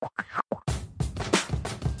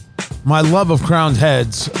My love of Crowned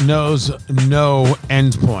Heads knows no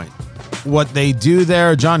endpoint. What they do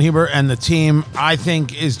there, John Huber and the team, I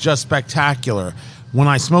think is just spectacular. When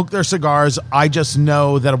I smoke their cigars, I just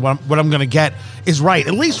know that what I'm going to get is right,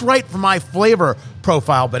 at least right for my flavor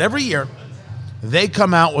profile. But every year, they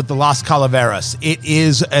come out with the Las Calaveras. It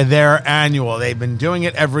is their annual. They've been doing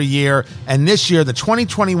it every year. And this year, the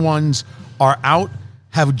 2021s are out,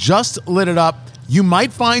 have just lit it up. You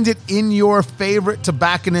might find it in your favorite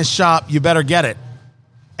tobacconist shop. You better get it.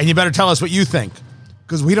 And you better tell us what you think,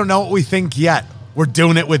 because we don't know what we think yet. We're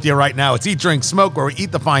doing it with you right now. It's Eat, Drink, Smoke, where we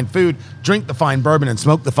eat the fine food, drink the fine bourbon, and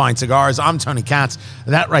smoke the fine cigars. I'm Tony Katz.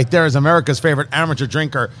 That right there is America's favorite amateur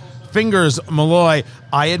drinker, Fingers Malloy.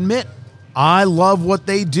 I admit, I love what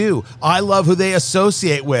they do. I love who they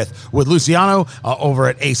associate with Luciano over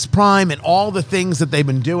at Ace Prime and all the things that they've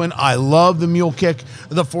been doing. I love the Mule Kick,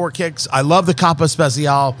 the Four Kicks. I love the Capa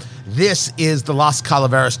Especial. This is the Las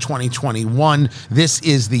Calaveras 2021. This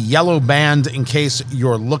is the yellow band in case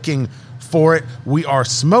you're looking for it. We are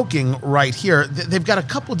smoking right here. They've got a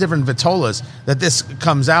couple different Vitolas that this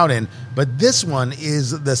comes out in, but this one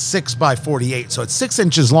is the 6x48. So it's 6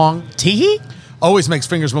 inches long. Teehee? Always makes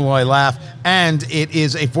Fingers Malloy laugh, and it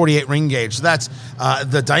is a 48 ring gauge. So that's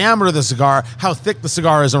the diameter of the cigar, how thick the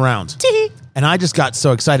cigar is around. Teehee. And I just got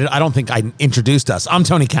so excited, I don't think I introduced us. I'm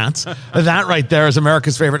Tony Katz. That right there is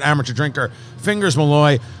America's favorite amateur drinker, Fingers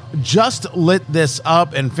Malloy. Just lit this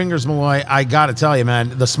up, and Fingers Malloy, I got to tell you,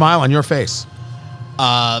 man, the smile on your face.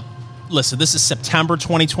 Listen, this is September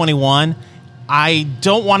 2021. I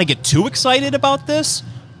don't want to get too excited about this.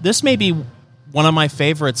 This may be one of my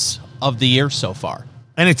favorites of the year so far.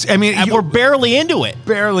 And we're barely into it.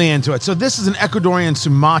 Barely into it. So this is an Ecuadorian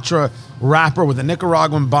Sumatra wrapper with a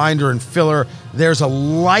Nicaraguan binder and filler. There's a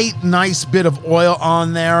light, nice bit of oil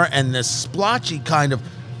on there, and this splotchy kind of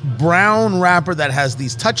brown wrapper that has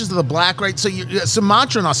these touches of the black, right? So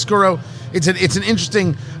Sumatra and Oscuro, it's an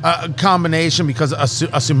interesting combination, because a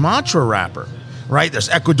Sumatra wrapper, right? There's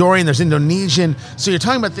Ecuadorian, there's Indonesian. So you're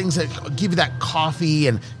talking about things that give you that coffee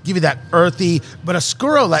and give you that earthy, but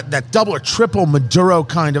Oscuro, that double or triple Maduro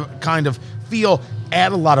kind of feel,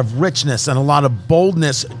 add a lot of richness and a lot of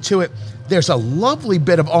boldness to it. There's a lovely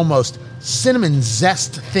bit of almost cinnamon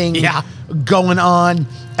zest thing going on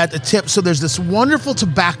at the tip. So there's this wonderful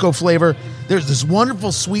tobacco flavor. There's this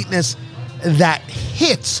wonderful sweetness that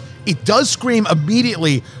hits. It does scream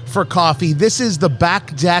immediately for coffee. This is the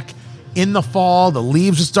back deck in the fall. The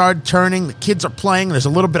leaves have started turning. The kids are playing. There's a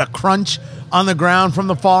little bit of crunch on the ground from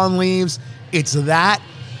the fallen leaves. It's that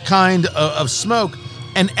kind of smoke.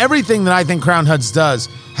 And everything that I think Crowned Heads does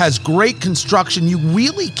has great construction. You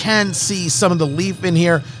really can see some of the leaf in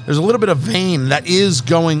here. There's a little bit of vein that is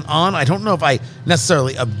going on. I don't know if I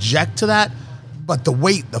necessarily object to that, but the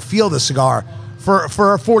weight, the feel of the cigar for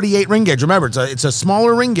a 48 ring gauge. Remember, it's a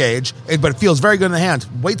smaller ring gauge, but it feels very good in the hand.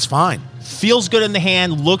 Weight's fine. Feels good in the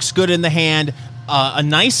hand, looks good in the hand. A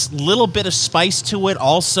nice little bit of spice to it.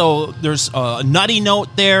 Also, there's a nutty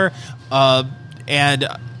note there, and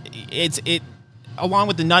it along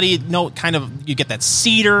with the nutty note, kind of you get that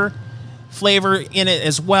cedar flavor in it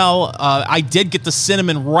as well. I did get the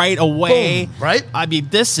cinnamon right away. Boom, right? I mean,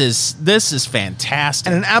 this is fantastic.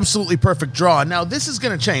 And an absolutely perfect draw. Now, this is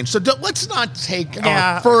going to change. So let's not take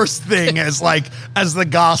our first thing as the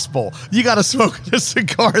gospel. You got to smoke the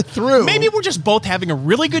cigar through. Maybe we're just both having a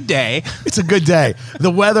really good day. It's a good day.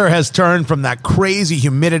 The weather has turned from that crazy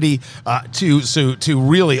humidity to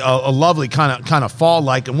really a lovely kind of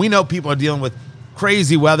fall-like. And we know people are dealing with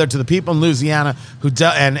crazy weather. To the people in Louisiana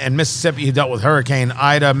and Mississippi who dealt with Hurricane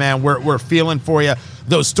Ida, man, we're feeling for you.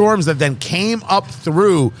 Those storms that then came up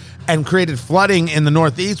through and created flooding in the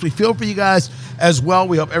Northeast, we feel for you guys as well.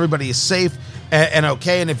 We hope everybody is safe and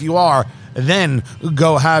okay. And if you are, then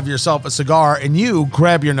go have yourself a cigar and you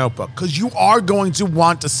grab your notebook, because you are going to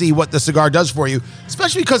want to see what the cigar does for you,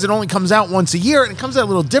 especially because it only comes out once a year, and it comes out a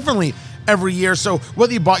little differently every year. So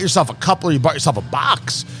whether you bought yourself a couple or you bought yourself a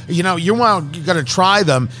box, you're going to try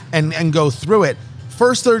them and go through it.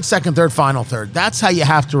 First third, second third, final third. That's how you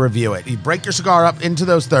have to review it. You break your cigar up into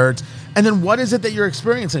those thirds, and then what is it that you're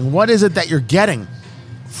experiencing? What is it that you're getting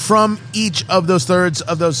from each of those thirds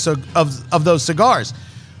of those cigars?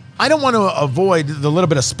 I don't want to avoid the little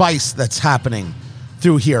bit of spice that's happening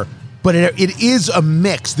through here, but it is a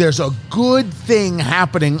mix. There's a good thing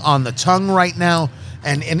happening on the tongue right now,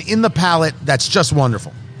 and in the palate, that's just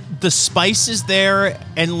wonderful. The spice is there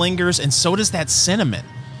and lingers, and so does that cinnamon.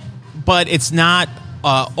 But it's not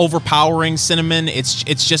overpowering cinnamon. It's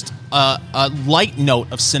just a light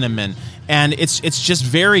note of cinnamon, and it's just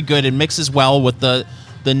very good. It mixes well with the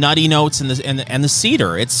the nutty notes and the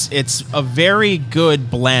cedar. It's a very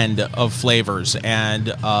good blend of flavors,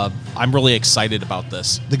 and I'm really excited about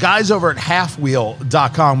this. The guys over at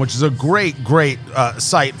halfwheel.com, which is a great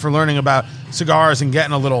site for learning about cigars and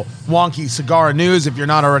getting a little wonky cigar news if you're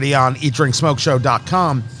not already on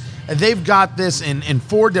eatdrinksmokeshow.com. They've got this in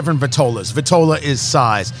 4 different Vitolas. Vitola is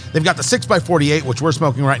size. They've got the 6x48, which we're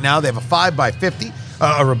smoking right now. They have a 5x50,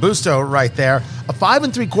 a Robusto right there, a 5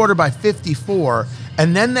 3/4 by 54,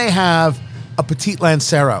 and then they have a Petite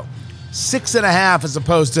Lancero, 6.5 as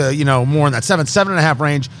opposed to more in that 7.5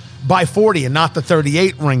 range by 40, and not the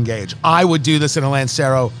 38 ring gauge. I would do this in a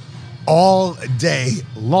Lancero all day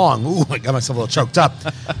long. Ooh, I got myself a little choked up.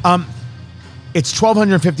 It's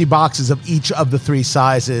 1,250 boxes of each of the 3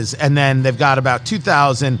 sizes, and then they've got about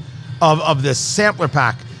 2,000 of this sampler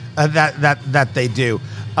pack that they do.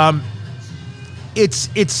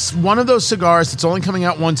 It's one of those cigars that's only coming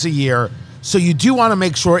out once a year, so you do want to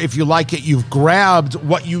make sure if you like it, you've grabbed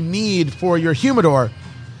what you need for your humidor,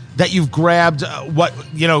 that you've grabbed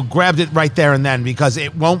grabbed it right there and then, because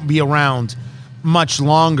it won't be around much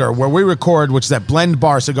longer. Where we record, which is at Blend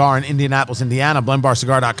Bar Cigar in Indianapolis, Indiana,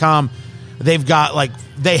 blendbarcigar.com. They've got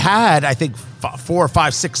they had, I think, 4 or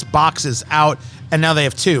 5, 6 boxes out, and now they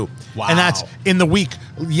have 2. Wow. And that's in the week,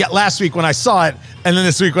 last week when I saw it, and then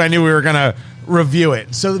this week when I knew we were going to review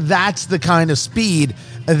it. So that's the kind of speed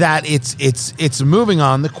that it's moving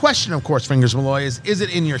on. The question, of course, Fingers Malloy, is it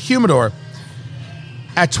in your humidor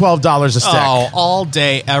at $12 a stick? Oh, all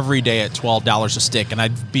day, every day at $12 a stick. And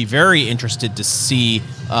I'd be very interested to see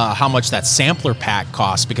how much that sampler pack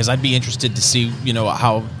costs, because I'd be interested to see,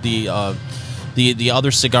 how the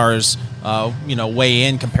other cigars, weigh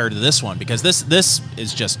in compared to this one, because this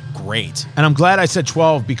is just great. And I'm glad I said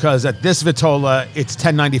 12, because at this Vitola, it's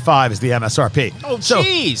 $10.95 is the MSRP. Oh,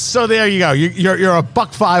 jeez. So there you go. You're a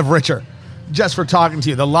 $1.05 richer just for talking to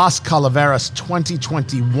you. The Las Calaveras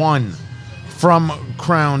 2021 from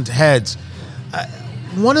Crowned Heads.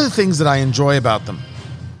 One of the things that I enjoy about them,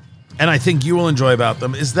 and I think you will enjoy about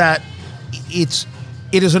them, is that it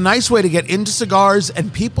is a nice way to get into cigars,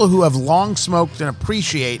 and people who have long smoked and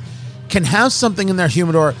appreciate can have something in their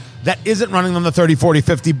humidor that isn't running them the 30, 40,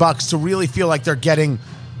 50 bucks to really feel like they're getting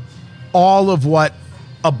all of what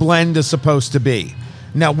a blend is supposed to be.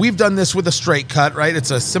 Now, we've done this with a straight cut, right?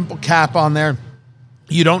 It's a simple cap on there.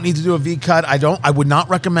 You don't need to do a V cut. I would not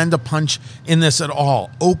recommend a punch in this at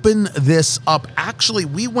all. Open this up. Actually,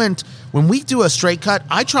 when we do a straight cut,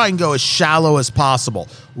 I try and go as shallow as possible.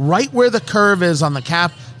 Right where the curve is on the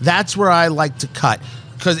cap, that's where I like to cut,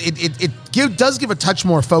 because it does give a touch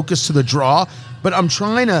more focus to the draw, but I'm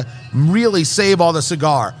trying to really save all the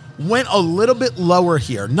cigar. Went a little bit lower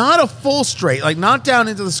here. Not a full straight, not down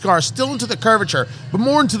into the cigar, still into the curvature, but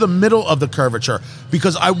more into the middle of the curvature,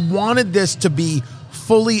 because I wanted this to be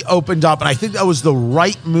fully opened up, and I think that was the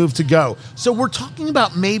right move to go. So we're talking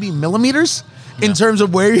about maybe millimeters in terms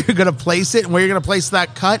of where you're going to place it and where you're going to place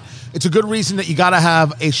that cut. It's a good reason that you got to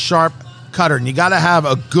have a sharp cutter, and you got to have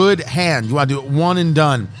a good hand. You want to do it one and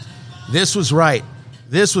done. This was right.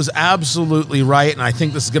 This was absolutely right, and I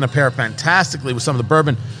think this is going to pair fantastically with some of the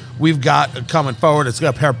bourbon we've got coming forward. It's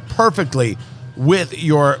going to pair perfectly with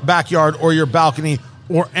your backyard or your balcony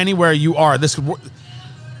or anywhere you are. This could work.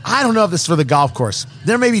 I don't know if this is for the golf course.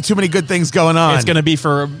 There may be too many good things going on. It's going to be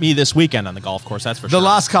for me this weekend on the golf course, that's for sure. The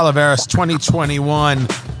Las Calaveras 2021.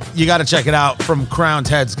 You got to check it out from Crowned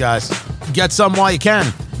Heads, guys. Get some while you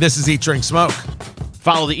can. This is Eat, Drink, Smoke.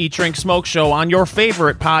 Follow the Eat, Drink, Smoke Show on your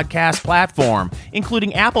favorite podcast platform,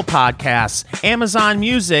 including Apple Podcasts, Amazon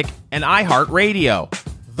Music, and iHeartRadio.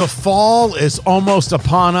 The fall is almost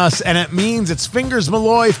upon us, and it means it's Fingers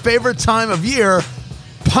Malloy's favorite time of year,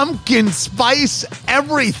 pumpkin spice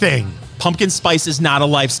everything. Pumpkin spice is not a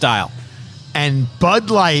lifestyle. And Bud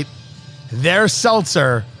Light, their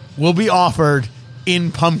seltzer, will be offered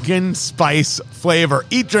in pumpkin spice flavor.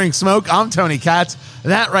 Eat, Drink, Smoke. I'm Tony Katz.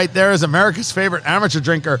 That right there is America's favorite amateur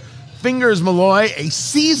drinker, Fingers Malloy, a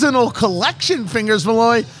seasonal collection, Fingers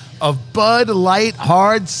Malloy, of Bud Light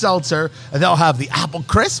hard seltzer. They'll have the apple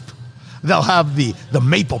crisp. They'll have the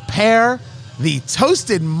maple pear, the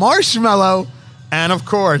toasted marshmallow, and of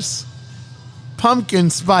course, pumpkin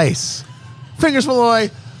spice. Fingers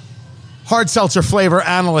Malloy, hard seltzer flavor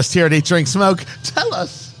analyst here at Eat, Drink, Smoke. Tell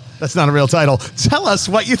us, that's not a real title, tell us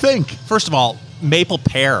what you think. First of all, maple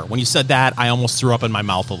pear. When you said that, I almost threw up in my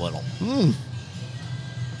mouth a little.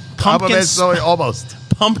 Almost.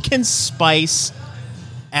 Pumpkin spice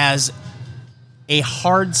as a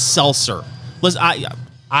hard seltzer. Listen,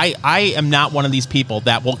 I am not one of these people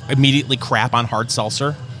that will immediately crap on hard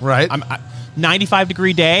seltzer. Right.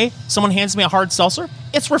 95-degree day, someone hands me a hard seltzer,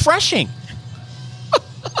 it's refreshing.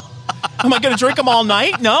 Am I going to drink them all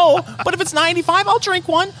night? No. But if it's 95, I'll drink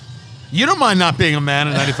one. You don't mind not being a man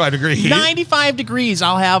in 95 degree heat. 95 degrees,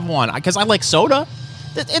 I'll have one because I like soda.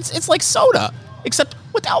 It's like soda, except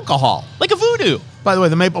with alcohol, like a voodoo. By the way,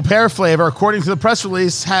 the maple pear flavor, according to the press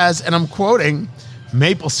release, has, and I'm quoting,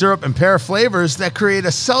 maple syrup and pear flavors that create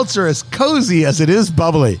a seltzer as cozy as it is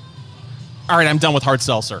bubbly. All right, I'm done with hard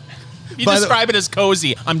seltzer. If you describe it as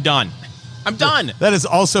cozy, I'm done. I'm done. That is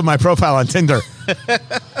also my profile on Tinder.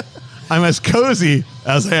 I'm as cozy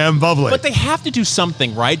as I am bubbly. But they have to do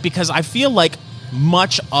something, right? Because I feel like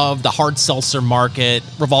much of the hard seltzer market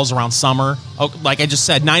revolves around summer. Oh, like I just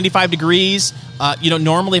said, 95 degrees.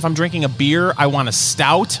 Normally if I'm drinking a beer, I want a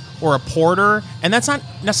stout or a porter. And that's not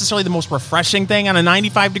necessarily the most refreshing thing on a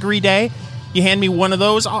 95 degree day. You hand me one of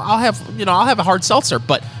those, I'll have a hard seltzer.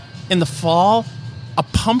 But in the fall, a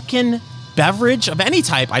pumpkin beverage of any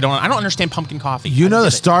type. I don't understand pumpkin coffee. The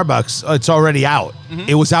Starbucks, it's already out. Mm-hmm.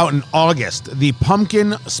 It was out in August. The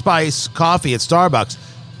pumpkin spice coffee at Starbucks.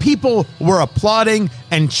 People were applauding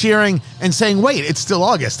and cheering and saying, wait, it's still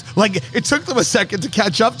August. Like, it took them a second to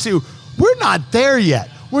catch up to, we're not there yet.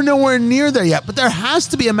 We're nowhere near there yet. But there has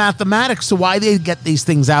to be a mathematics to why they get these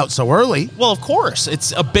things out so early. Well, of course.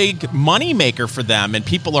 It's a big money maker for them, and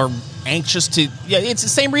people are anxious to... Yeah, it's the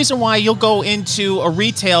same reason why you'll go into a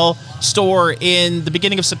retail store in the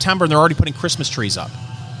beginning of September and they're already putting Christmas trees up.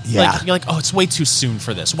 Yeah. You're like, oh, it's way too soon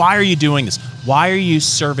for this. Why are you doing this? Why are you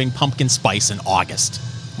serving pumpkin spice in August?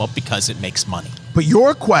 Well, because it makes money. But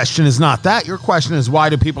your question is not that. Your question is, why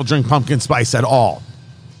do people drink pumpkin spice at all?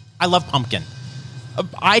 I love pumpkin.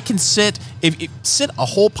 I can sit a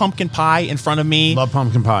whole pumpkin pie in front of me. Love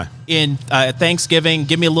pumpkin pie. In Thanksgiving,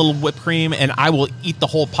 give me a little whipped cream, and I will eat the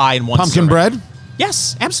whole pie in one pumpkin serving. bread?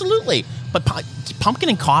 Yes, absolutely. But pumpkin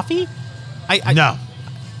and coffee? No.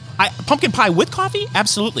 Pumpkin pie with coffee?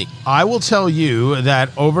 Absolutely. I will tell you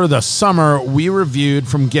that over the summer, we reviewed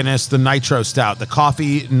from Guinness the Nitro Stout, the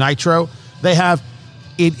coffee Nitro.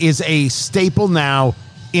 It is a staple now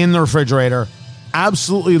in the refrigerator.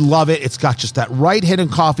 Absolutely love it. It's got just that right hit in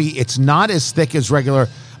coffee. It's not as thick as regular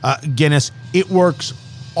Guinness. It works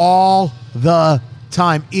all the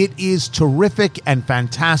time. It is terrific and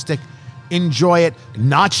fantastic. Enjoy it.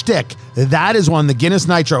 Not shtick. That is one. The Guinness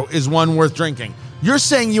Nitro is one worth drinking. You're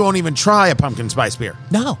saying you won't even try a pumpkin spice beer?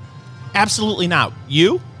 No, absolutely not.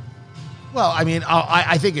 You? Well, I mean,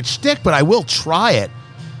 I think it's shtick, but I will try it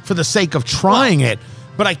for the sake of trying it.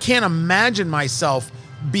 But I can't imagine myself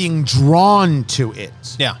being drawn to it.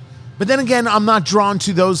 Yeah. But then again, I'm not drawn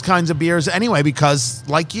to those kinds of beers anyway because,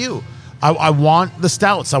 like you, I want the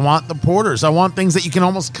stouts. I want the porters. I want things that you can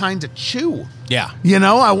almost kind of chew. Yeah. You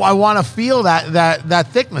know, I want to feel that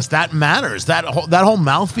thickness. That matters. That whole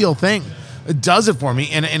mouthfeel thing. It does it for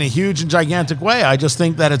me in a huge and gigantic way. I just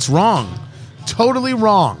think that it's wrong. Totally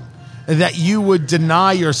wrong that you would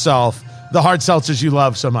deny yourself the hard seltzers you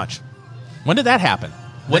love so much. When did that happen?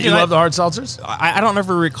 When you love the hard seltzers? I don't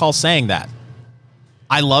ever recall saying that.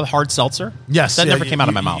 I love hard seltzer? Yes. That never came out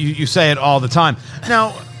of my mouth. You say it all the time.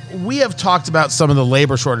 Now, we have talked about some of the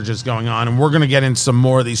labor shortages going on, and we're going to get into some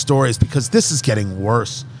more of these stories because this is getting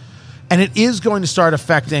worse. And it is going to start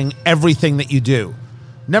affecting everything that you do.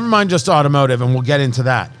 Never mind just automotive, and we'll get into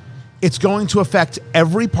that. It's going to affect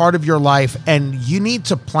every part of your life, and you need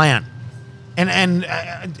to plan.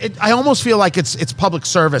 I almost feel like it's public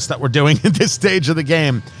service that we're doing at this stage of the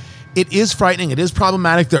game. It is frightening. It is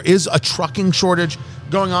problematic. There is a trucking shortage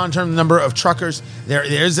going on in terms of the number of truckers. There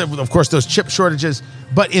is, of course, those chip shortages.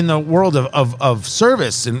 But in the world of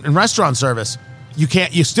service and restaurant service,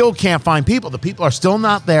 you still can't find people. The people are still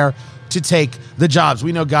not there to take the jobs.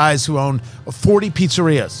 We know guys who own 40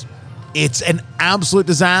 pizzerias. It's an absolute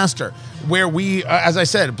disaster. Where we, as I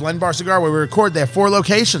said, Blend Bar Cigar, where we record, they have 4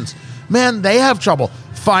 locations. Man, they have trouble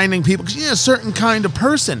finding people because a certain kind of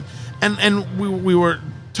person. And we were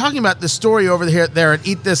talking about this story over there at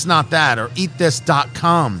Eat This Not That or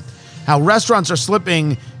eatthis.com, how restaurants are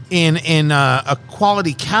slipping in a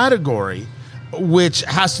quality category, which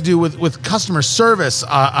has to do with customer service,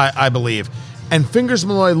 I believe. And Fingers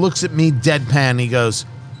Malloy looks at me deadpan. He goes,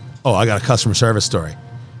 "Oh, I got a customer service story."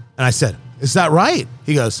 And I said, "Is that right?"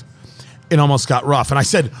 He goes, "It almost got rough." And I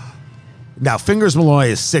said, now, Fingers Malloy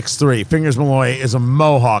is 6'3". Fingers Malloy is a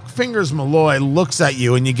Mohawk. Fingers Malloy looks at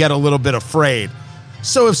you and you get a little bit afraid.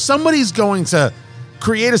 So if somebody's going to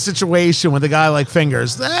create a situation with a guy like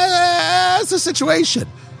Fingers, that's a situation.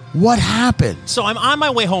 What happened? So I'm on my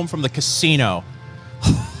way home from the casino.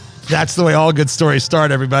 That's the way all good stories start,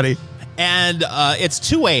 everybody. And it's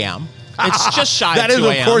 2 a.m. It's just shy of 2 a.m.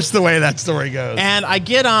 That is, of course, the way that story goes. And I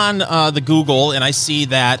get on the Google and I see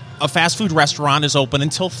that a fast food restaurant is open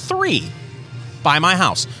until 3. by my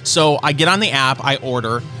house. So I get on the app, I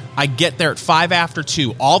order, I get there at 5 after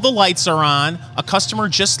 2. All the lights are on. A customer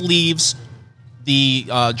just leaves the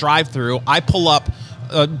drive-through. I pull up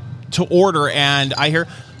to order, and I hear,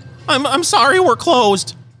 I'm sorry, we're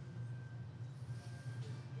closed.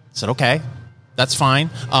 I said, okay, that's fine.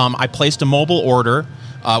 I placed a mobile order.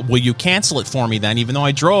 Will you cancel it for me then? Even though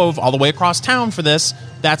I drove all the way across town for this,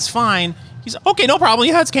 that's fine. He's okay, no problem.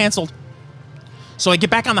 Yeah, it's canceled. So I get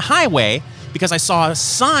back on the highway because I saw a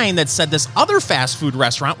sign that said this other fast food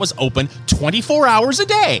restaurant was open 24 hours a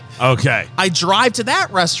day. Okay. I drive to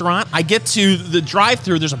that restaurant. I get to the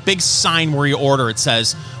drive-thru. There's a big sign where you order. It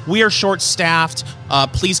says, "We are short-staffed.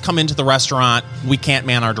 Please come into the restaurant. We can't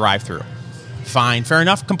man our drive-thru." Fine, fair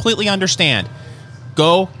enough. Completely understand.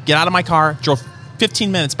 Go, get out of my car, drove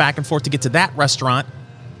 15 minutes back and forth to get to that restaurant,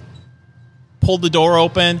 pulled the door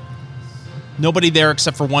open, nobody there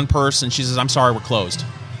except for one person. She says, "I'm sorry, we're closed."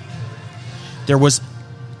 There was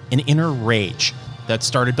an inner rage that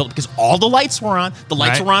started building because all the lights were on. The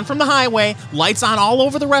lights were on from the highway, lights on all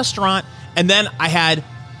over the restaurant. And then I had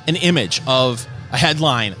an image of a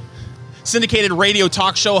headline. Syndicated radio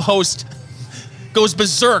talk show host goes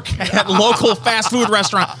berserk at local fast food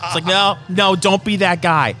restaurant. It's like, no, don't be that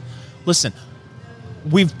guy. Listen,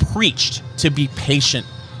 we've preached to be patient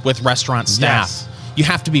with restaurant staff. Yes. You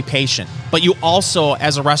have to be patient. But you also,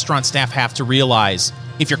 as a restaurant staff, have to realize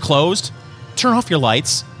if you're closed, turn off your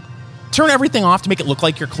lights. Turn everything off to make it look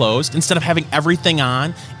like you're closed instead of having everything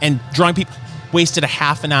on and drawing people. Wasted a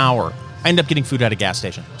half an hour. I end up getting food at a gas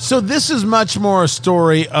station. So this is much more a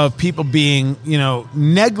story of people being,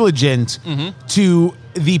 negligent to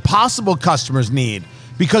the possible customer's need,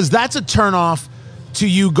 because that's a turnoff to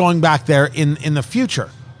you going back there in the future.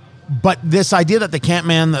 But this idea that they can't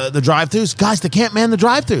man the drive-thrus, guys, they can't man the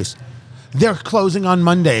drive-thrus. They're closing on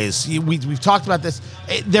Mondays. We've talked about this.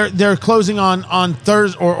 They're closing on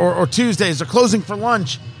Thursdays or Tuesdays. They're closing for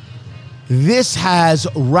lunch. This has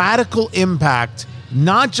radical impact,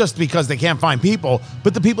 not just because they can't find people,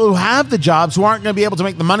 but the people who have the jobs who aren't going to be able to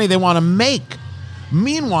make the money they want to make.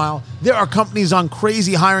 Meanwhile, there are companies on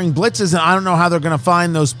crazy hiring blitzes, and I don't know how they're going to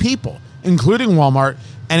find those people, including Walmart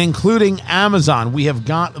and including Amazon. We have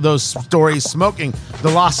got those stories smoking. The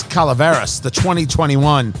Las Calaveras, the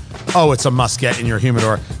 2021. Oh, it's a must-get in your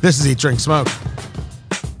humidor. This is Eat, Drink, Smoke.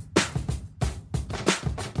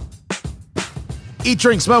 Eat,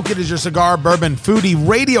 Drink, Smoke. It is your cigar, bourbon, foodie,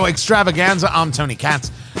 radio extravaganza. I'm Tony Katz.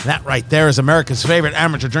 That right there is America's favorite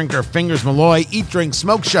amateur drinker, Fingers Malloy. Eat, Drink,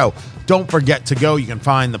 Smoke show. Don't forget to go. You can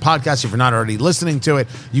find the podcast if you're not already listening to it.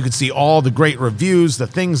 You can see all the great reviews, the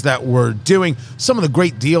things that we're doing, some of the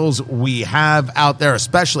great deals we have out there,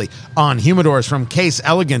 especially on humidors from Case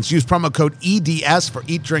Elegance. Use promo code EDS for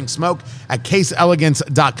Eat, Drink, Smoke at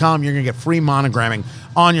caseelegance.com. You're going to get free monogramming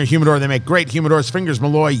on your humidor. They make great humidors. Fingers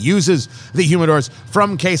Malloy uses the humidors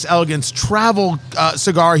from Case Elegance. Travel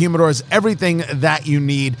cigar humidors, everything that you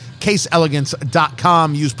need.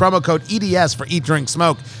 caseelegance.com. Use promo code EDS for Eat, Drink,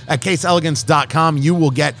 Smoke at caseelegance.com. You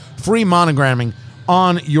will get free monogramming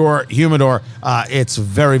on your humidor. It's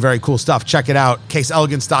very, very cool stuff. Check it out.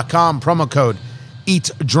 caseelegance.com. Promo code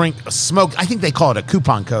Eat, Drink, Smoke. I think they call it a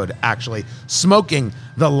coupon code, actually. Smoking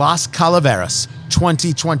the Las Calaveras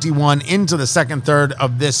 2021 into the second third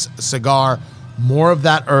of this cigar. More of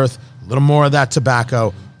that earth, a little more of that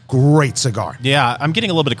tobacco. Great cigar. Yeah, I'm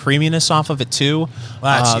getting a little bit of creaminess off of it too.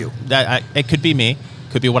 Well, that's you. It could be me.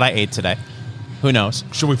 Could be what I ate today. Who knows?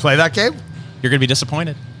 Should we play that game? You're going to be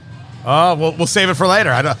disappointed. Oh, we'll save it for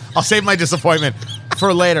later. I'll save my disappointment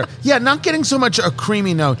for later. Yeah, not getting so much a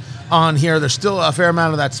creamy note on here. There's still a fair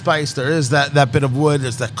amount of that spice. There is that bit of wood.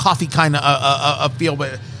 There's that coffee kind of a feel,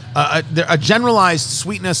 but a generalized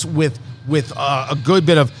sweetness with a good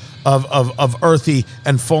bit of earthy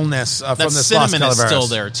and fullness from that this cinnamon Las is Calaveras. still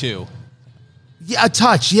there too. Yeah, a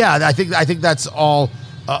touch. Yeah, I think that's all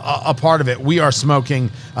a part of it. We are smoking.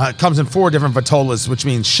 It comes in 4 different vitolas, which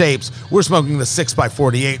means shapes. We're smoking the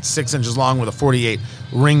 6x48, 6 inches long with a 48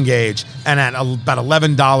 ring gauge, and at about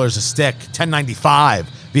 $11 a stick, $10.95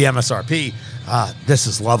 the MSRP. This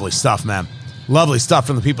is lovely stuff, man. Lovely stuff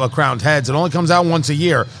from the people at Crowned Heads. It only comes out once a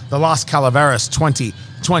year. The Las Calaveras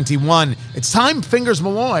 2021. It's time, Fingers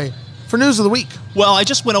Malloy, for News of the Week. Well, I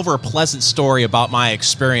just went over a pleasant story about my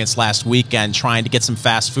experience last weekend trying to get some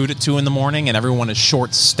fast food at 2 in the morning, and everyone is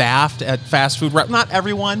short-staffed at fast food. Not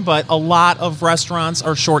everyone, but a lot of restaurants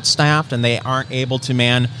are short-staffed, and they aren't able to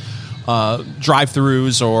man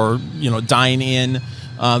drive-thrus or dine-in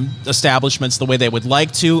establishments the way they would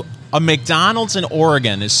like to. A McDonald's in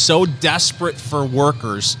Oregon is so desperate for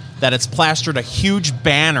workers that it's plastered a huge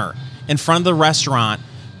banner in front of the restaurant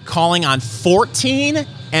calling on 14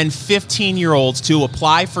 and 15-year-olds to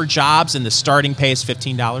apply for jobs, and the starting pay is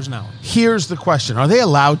 $15 an hour. Here's the question. Are they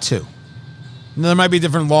allowed to? Now, there might be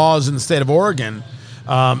different laws in the state of Oregon.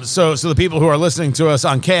 So the people who are listening to us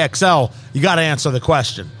on KXL, you got to answer the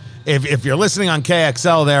question. If you're listening on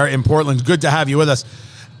KXL there in Portland, good to have you with us.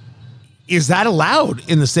 Is that allowed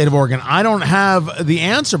in the state of Oregon? I don't have the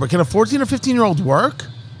answer, but can a 14 or 15-year-old work?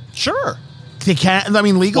 Sure. They can. I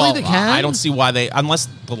mean, legally they can. I don't see why unless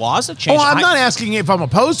the laws have changed. Oh, I'm not asking if I'm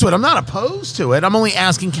opposed to it. I'm not opposed to it. I'm only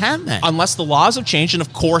asking, can they? Unless the laws have changed, and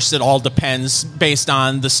of course it all depends based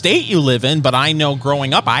on the state you live in. But I know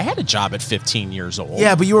growing up, I had a job at 15 years old.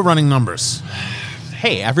 Yeah, but you were running numbers.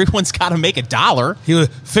 Hey, everyone's got to make $1.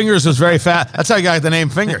 Fingers was very fat. That's how you got the name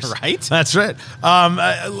Fingers. Right? That's right.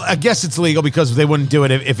 I guess it's legal because they wouldn't do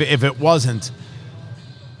it if it wasn't.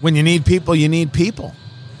 When you need people, you need people.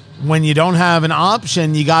 When you don't have an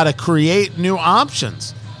option, you got to create new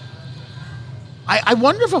options. I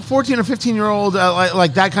wonder if a 14 or 15-year-old,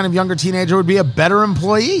 like that kind of younger teenager, would be a better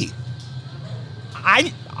employee.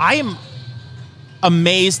 I am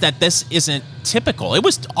amazed that this isn't typical. It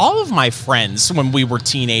was all of my friends when we were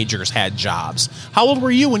teenagers had jobs. How old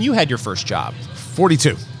were you when you had your first job?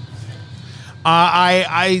 42.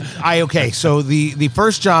 Okay. So the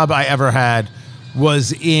first job I ever had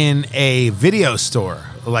was in a video store,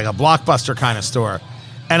 like a Blockbuster kind of store.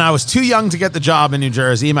 And I was too young to get the job in New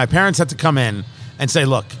Jersey. My parents had to come in and say,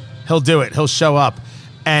 look, he'll do it. He'll show up.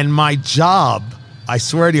 And my job, I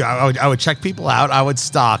swear to you, I would check people out. I would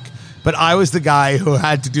stock. But I was the guy who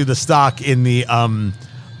had to do the stock in the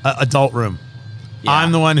adult room. Yeah.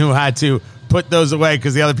 I'm the one who had to put those away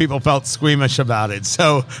because the other people felt squeamish about it.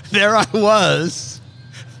 So there I was,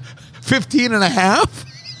 15 and a half.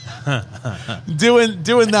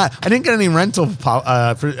 doing that. I didn't get any rental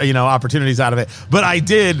opportunities out of it, but I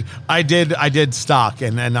did stock,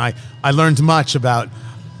 and I learned much about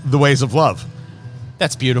the ways of love.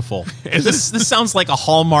 That's beautiful. This sounds like a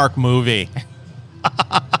Hallmark movie.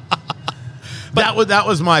 That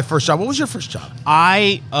was my first job. What was your first job?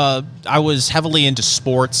 I was heavily into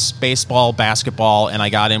sports, baseball, basketball, and I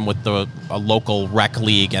got in with a local rec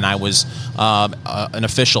league, and I was an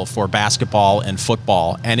official for basketball and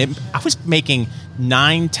football. And I was making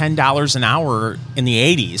 $9-10 an hour in the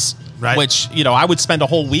 80s, right? Which I would spend a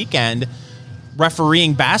whole weekend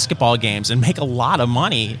refereeing basketball games and make a lot of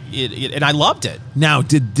money, and I loved it. Now,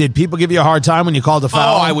 did people give you a hard time when you called a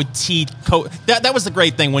foul? Oh, I would that was the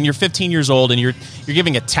great thing when you're 15 years old and you're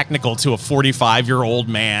giving a technical to a 45-year-old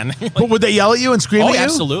man. But would they yell at you and scream at you?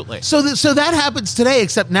 Absolutely. So that happens today,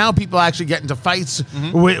 except now people actually get into fights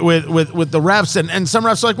with the refs, and some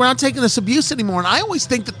refs are like, we're not taking this abuse anymore. And I always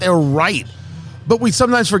think that they're right, but we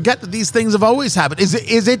sometimes forget that these things have always happened. Is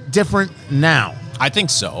it different now? I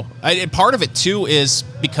think so. Part of it, too, is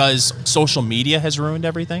because social media has ruined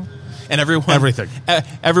everything. And everyone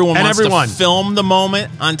wants to film the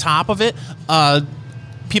moment on top of it.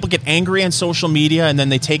 People get angry on social media, and then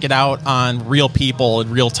they take it out on real people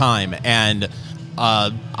in real time. And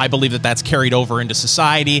I believe that that's carried over into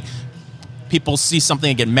society. People see something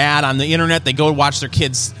and get mad on the internet. They go watch their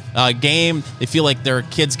kid's game. They feel like their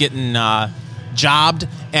kid's getting jobbed,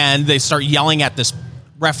 and they start yelling at this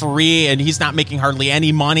referee, and he's not making hardly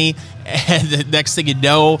any money. And the next thing you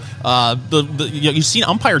know, you've seen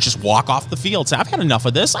umpires just walk off the field, say, I've had enough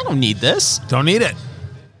of this. I don't need this. Don't need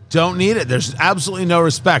it. There's absolutely no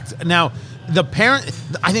respect. Now,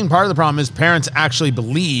 I think part of the problem is parents actually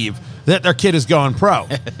believe that their kid is going pro.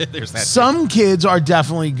 There's that. Some kids are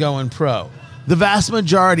definitely going pro. The vast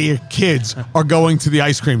majority of kids are going to the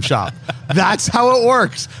ice cream shop. That's how it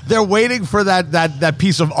works. They're waiting for that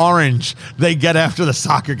piece of orange they get after the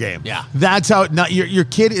soccer game. Yeah. That's how your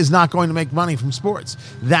kid is not going to make money from sports.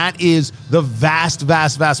 That is the vast,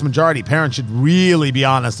 vast, vast majority. Parents should really be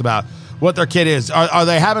honest about what their kid is. Are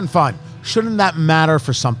they having fun? Shouldn't that matter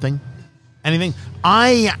for something? Anything?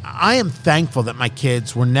 I am thankful that my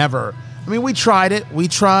kids were never. I mean, we tried it. We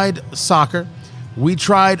tried soccer. We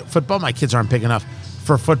tried football. My kids aren't big enough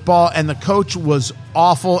for football, and the coach was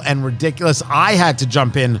awful and ridiculous. I had to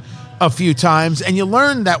jump in a few times, and you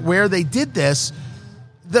learn that where they did this,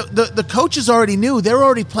 the coaches already knew. They were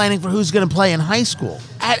already planning for who's going to play in high school.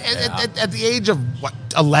 At the age of,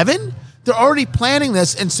 11? They're already planning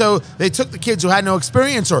this, and so they took the kids who had no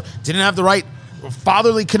experience or didn't have the right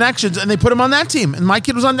fatherly connections, and they put them on that team. And my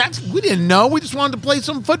kid was on that team. We didn't know. We just wanted to play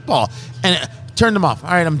some football. And turned them off. All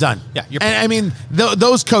right, I'm done. Yeah, and I mean,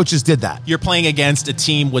 those coaches did that. You're playing against a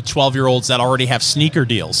team with 12-year-olds that already have sneaker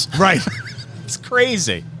deals. Right. It's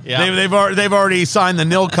crazy. Yeah. They've already signed the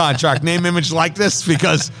nil contract, name, image, likeness,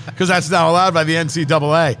 because that's now allowed by the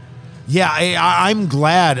NCAA. Yeah, I'm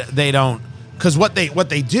glad they don't Because what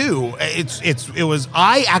they do,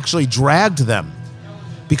 I actually dragged them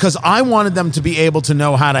because I wanted them to be able to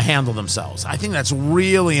know how to handle themselves. I think that's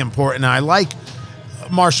really important. And I like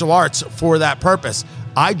martial arts for that purpose.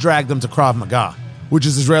 I dragged them to Krav Maga, which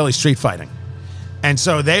is Israeli street fighting. And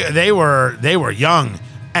so they were young.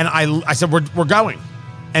 And I said, we're going.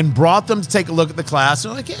 And brought them to take a look at the class.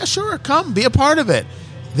 They're like, yeah, sure, come, be a part of it.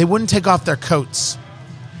 They wouldn't take off their coats.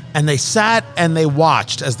 And they sat and they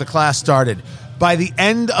watched as the class started. By the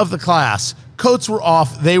end of the class, coats were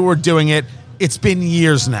off. They were doing it. It's been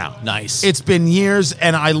years now. Nice. It's been years,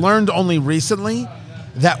 and I learned only recently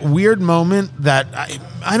that weird moment that,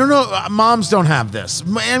 I don't know, moms don't have this.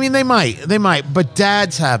 I mean, they might, but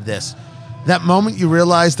dads have this. That moment you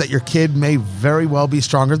realize that your kid may very well be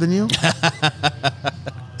stronger than you.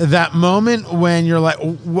 That moment when you're like,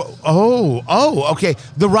 okay.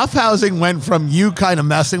 The roughhousing went from you kind of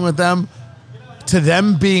messing with them to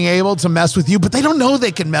them being able to mess with you, but they don't know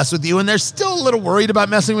they can mess with you, and they're still a little worried about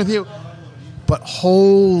messing with you. But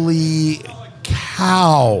holy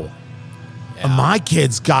cow, my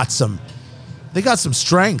kids got some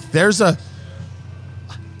strength. The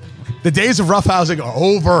days of roughhousing are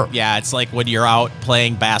over. Yeah, it's like when you're out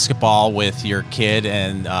playing basketball with your kid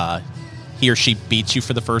and he or she beats you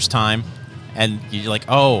for the first time, and you're like,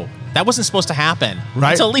 oh, that wasn't supposed to happen.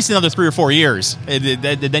 Right. Until at least another 3 or 4 years.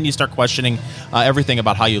 Then you start questioning everything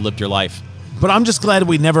about how you lived your life. But I'm just glad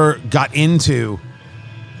we never got into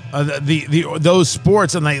those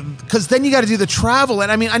sports, and because then you got to do the travel.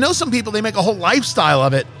 And I mean, I know some people, they make a whole lifestyle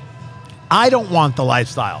of it. I don't want the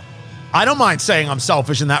lifestyle. I don't mind saying I'm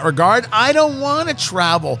selfish in that regard. I don't want to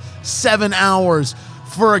travel 7 hours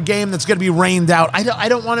for a game that's going to be rained out. I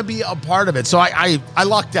don't want to be a part of it. So I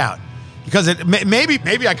lucked out because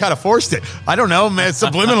maybe I kind of forced it. I don't know, man.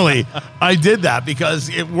 Subliminally, I did that because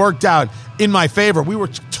it worked out in my favor. We were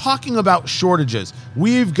talking about shortages.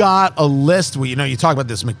 We've got a list. You talk about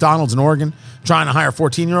this. McDonald's in Oregon trying to hire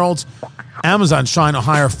 14-year-olds. Amazon's trying to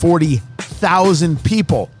hire 40,000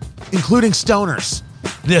 people, including stoners.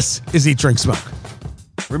 This is Eat, Drink, Smoke.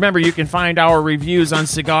 Remember, you can find our reviews on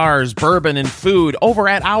cigars, bourbon, and food over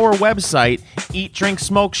at our website,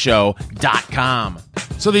 eatdrinksmokeshow.com.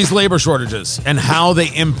 So these labor shortages and how they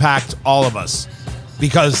impact all of us,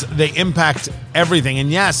 because they impact everything. And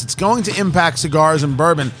yes, it's going to impact cigars and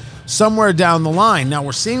bourbon somewhere down the line. Now,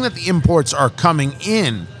 we're seeing that the imports are coming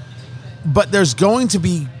in, but there's going to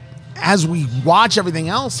be, as we watch everything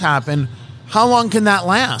else happen, how long can that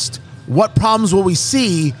last? What problems will we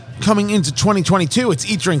see coming into 2022? It's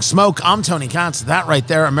Eat, Drink, Smoke. I'm Tony Katz. That right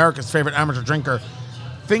there, America's favorite amateur drinker,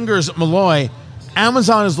 Fingers Malloy.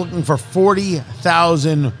 Amazon is looking for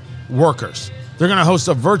 40,000 workers. They're going to host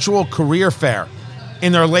a virtual career fair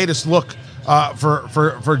in their latest look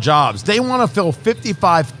for jobs. They want to fill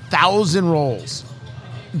 55,000 roles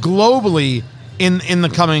globally in the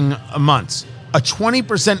coming months. A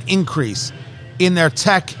 20% increase in their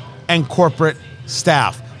tech and corporate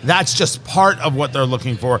staff. That's just part of what they're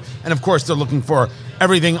looking for. And of course, they're looking for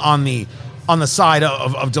everything on the side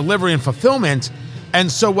of delivery and fulfillment.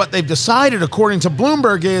 And so what they've decided, according to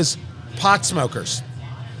Bloomberg, is pot smokers.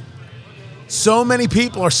 So many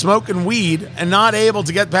people are smoking weed and not able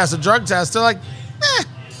to get past a drug test. They're like,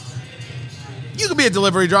 you can be a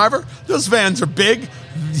delivery driver. Those vans are big.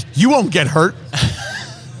 You won't get hurt.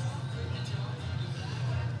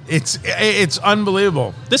 It's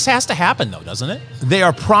unbelievable. This has to happen, though, doesn't it? They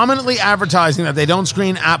are prominently advertising that they don't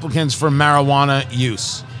screen applicants for marijuana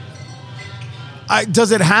use.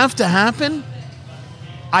 Does it have to happen?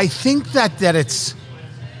 I think that the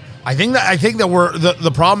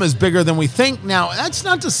problem is bigger than we think. Now, that's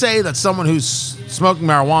not to say that someone who's smoking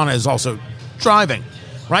marijuana is also driving,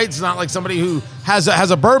 right? It's not like somebody who has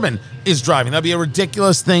a bourbon is driving. That'd be a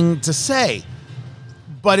ridiculous thing to say.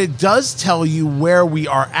 But it does tell you where we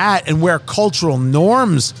are at and where cultural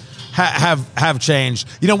norms have changed.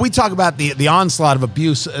 We talk about the onslaught of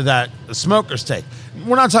abuse that smokers take.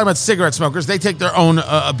 We're not talking about cigarette smokers. They take their own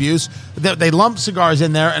abuse. They lump cigars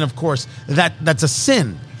in there, and of course, that's a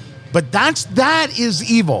sin. But that is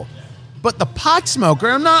evil. But the pot smoker,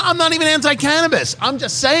 I'm not even anti-cannabis. I'm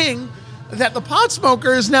just saying that the pot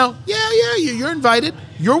smoker is now, you're invited.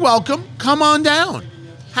 You're welcome. Come on down.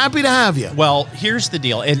 Happy to have you. Well, here's the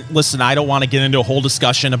deal. And listen, I don't want to get into a whole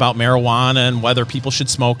discussion about marijuana and whether people should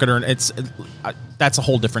smoke it or that's a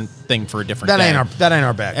whole different thing for a different day. That ain't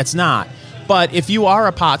our bag. It's not. But if you are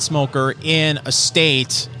a pot smoker in a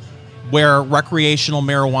state where recreational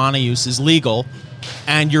marijuana use is legal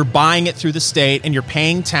and you're buying it through the state and you're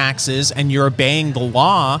paying taxes and you're obeying the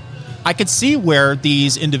law, I could see where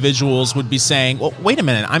these individuals would be saying, well, wait a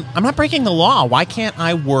minute, I'm not breaking the law. Why can't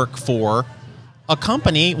I work for a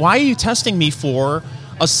company, why are you testing me for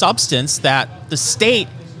a substance that the state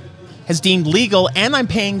has deemed legal and I'm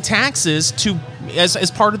paying taxes to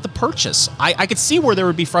as part of the purchase? I could see where there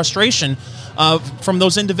would be frustration from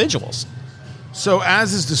those individuals. So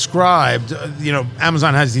as is described,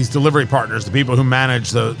 Amazon has these delivery partners, the people who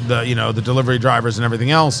manage the delivery drivers and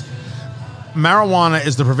everything else. Marijuana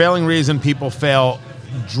is the prevailing reason people fail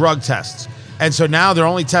drug tests. And so now they're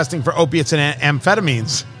only testing for opiates and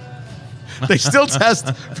amphetamines. They still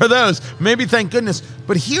test for those. Maybe, thank goodness.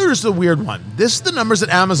 But here's the weird one. This is the numbers that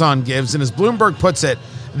Amazon gives, and as Bloomberg puts it,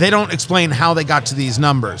 they don't explain how they got to these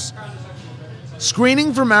numbers.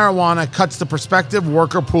 Screening for marijuana cuts the prospective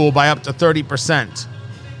worker pool by up to 30%.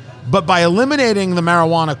 But by eliminating the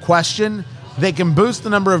marijuana question, they can boost the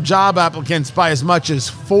number of job applicants by as much as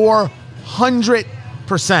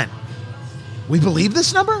 400%. We believe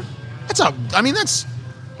this number?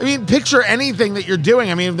 Picture anything that you're doing.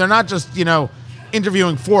 I mean, they're not just,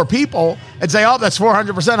 interviewing 4 people and say, oh, that's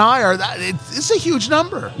 400% higher. It's a huge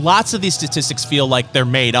number. Lots of these statistics feel like they're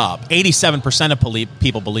made up. 87% of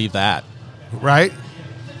people believe that. Right?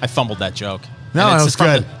 I fumbled that joke. No, it was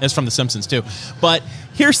good. It's from The Simpsons too. But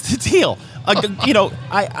here's the deal.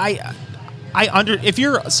 If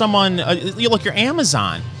you're someone, you're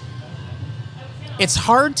Amazon. It's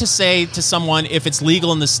hard to say to someone if it's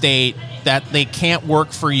legal in the state that they can't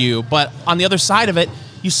work for you. But on the other side of it,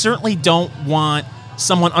 you certainly don't want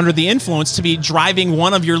someone under the influence to be driving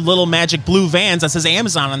one of your little magic blue vans that says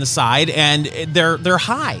Amazon on the side and they're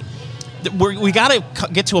high. We got to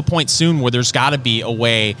get to a point soon where there's got to be a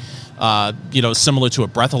way, similar to a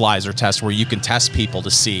breathalyzer test, where you can test people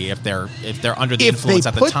to see if they're under the influence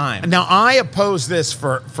at the time. Now, I oppose this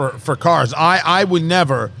for cars. I would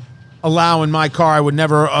never allow in my car. I would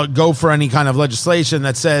never go for any kind of legislation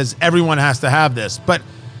that says everyone has to have this. But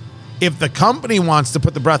if the company wants to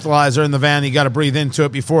put the breathalyzer in the van, you got to breathe into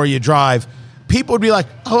it before you drive. People would be like,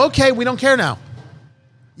 "Oh, okay, we don't care now."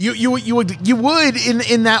 You would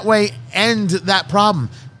in that way end that problem.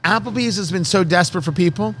 Applebee's has been so desperate for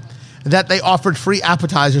people that they offered free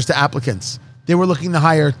appetizers to applicants. They were looking to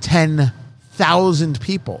hire 10,000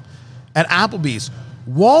 people at Applebee's.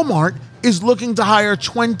 Walmart is looking to hire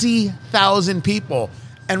 20,000 people.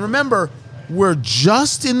 And remember, we're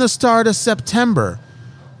just in the start of September.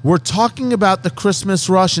 We're talking about the Christmas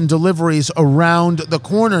rush and deliveries around the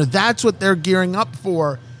corner. That's what they're gearing up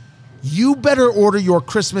for. You better order your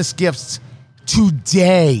Christmas gifts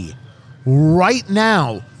today, right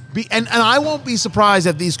now. And I won't be surprised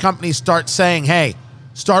if these companies start saying, hey,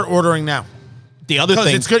 start ordering now. The other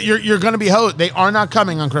thing, it's good. You're going to be hosed. They are not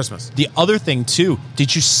coming on Christmas. The other thing, too,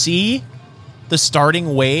 did you see the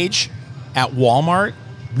starting wage at Walmart?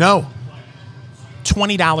 No.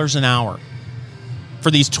 $20 an hour for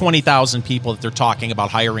these 20,000 people that they're talking about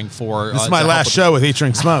hiring for. This is my last show with Eat,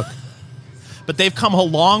 Drink, Smoke. But they've come a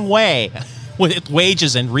long way with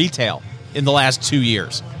wages in retail in the last 2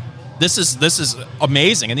 years. This is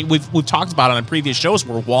amazing. And we've talked about it on previous shows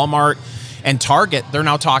where Walmart and Target, they're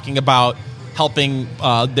now talking about helping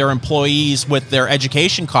their employees with their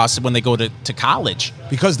education costs when they go to college.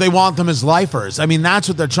 Because they want them as lifers. I mean, that's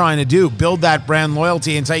what they're trying to do. Build that brand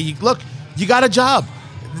loyalty and say, look, you got a job.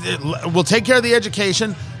 We'll take care of the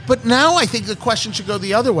education. But now I think the question should go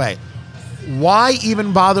the other way. Why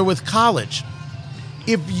even bother with college?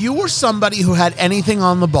 If you were somebody who had anything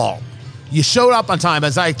on the ball, you showed up on time,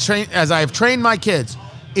 as I've trained my kids,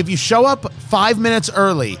 if you show up 5 minutes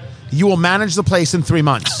early, you will manage the place in 3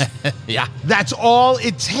 months. Yeah. That's all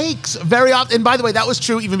it takes very often. And by the way, that was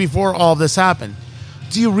true even before all this happened.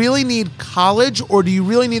 Do you really need college, or do you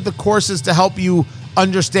really need the courses to help you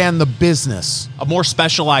understand the business? A more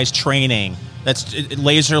specialized training that's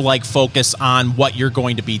laser-like focus on what you're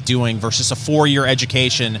going to be doing versus a 4-year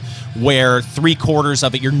education where 3/4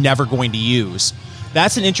 of it you're never going to use.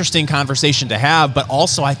 That's an interesting conversation to have, but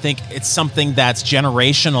also I think it's something that's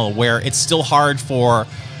generational, where it's still hard for,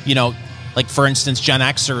 like for instance, Gen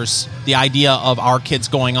Xers, the idea of our kids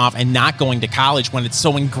going off and not going to college when it's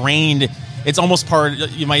so ingrained. It's almost part,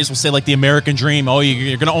 you might as well say, like the American dream. Oh,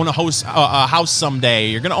 you're going to own a house someday.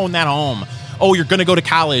 You're going to own that home. Oh, you're going to go to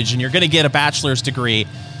college and you're going to get a bachelor's degree.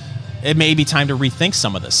 It may be time to rethink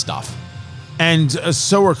some of this stuff. And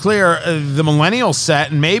so we're clear, the millennial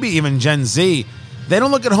set and maybe even Gen Z, they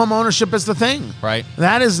don't look at home ownership as the thing. Right.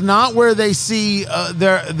 That is not where they see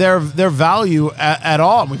their value at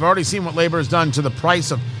all. We've already seen what labor has done to the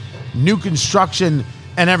price of new construction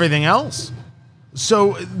and everything else.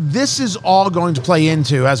 So this is all going to play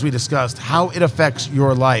into, as we discussed, how it affects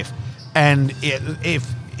your life. And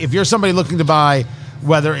if you're somebody looking to buy,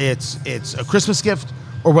 whether it's a Christmas gift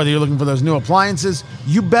or whether you're looking for those new appliances,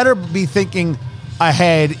 you better be thinking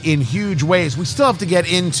ahead in huge ways. We still have to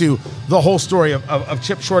get into the whole story of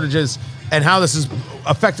chip shortages and how this is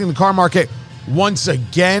affecting the car market. Once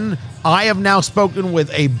again, I have now spoken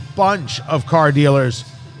with a bunch of car dealers.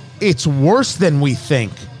 It's worse than we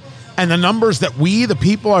think. And the numbers that we, the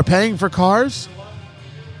people, are paying for cars,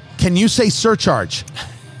 can you say surcharge?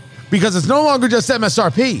 Because it's no longer just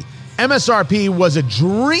MSRP. MSRP was a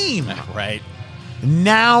dream. Right.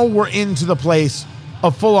 Now we're into the place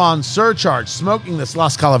of full-on surcharge. Smoking this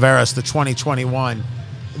Las Calaveras, the 2021.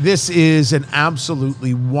 This is an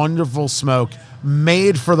absolutely wonderful smoke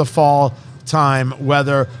made for the fall time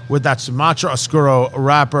weather with that Sumatra Oscuro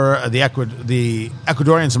wrapper, the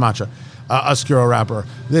Ecuadorian Sumatra Oscuro wrapper.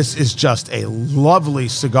 This is just a lovely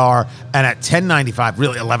cigar, and at $10.95,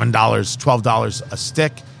 really $11, $12 a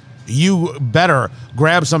stick, you better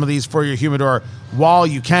grab some of these for your humidor while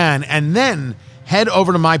you can, and then head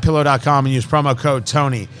over to mypillow.com and use promo code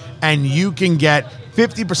Tony, and you can get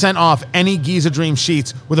 50% off any Giza Dream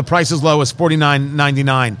sheets with a price as low as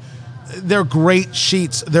 $49.99. They're great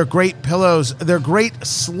sheets. They're great pillows. They're great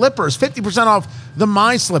slippers. 50% off the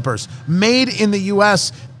My Slippers, made in the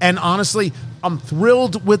U.S. And honestly, I'm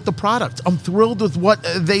thrilled with the product. I'm thrilled with what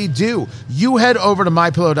they do. You head over to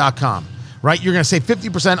mypillow.com, right? You're going to save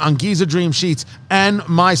 50% on Giza Dream sheets and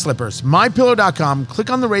My Slippers. mypillow.com, click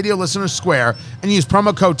on the radio listener square and use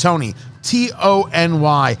promo code Tony, Tony,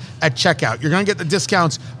 at checkout. You're going to get the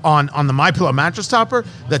discounts on the MyPillow mattress topper,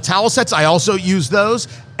 the towel sets. I also use those.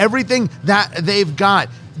 Everything that they've got.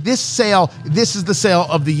 This is the sale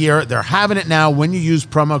of the year. They're having it now when you use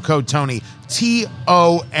promo code Tony, Tony.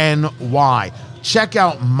 Check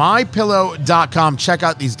out mypillow.com. Check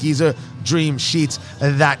out these Giza Dream sheets.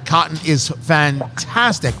 That cotton is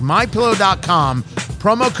fantastic. mypillow.com,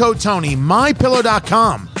 promo code Tony.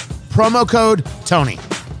 mypillow.com, promo code Tony.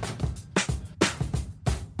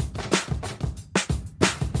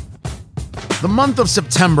 The month of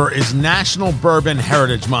September is National Bourbon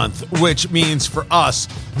Heritage Month, which means for us,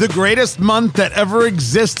 the greatest month that ever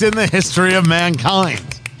exists in the history of mankind.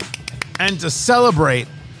 And to celebrate,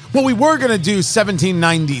 well, we were going to do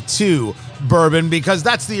 1792 bourbon because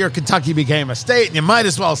that's the year Kentucky became a state, and you might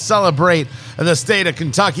as well celebrate the state of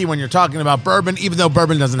Kentucky when you're talking about bourbon, even though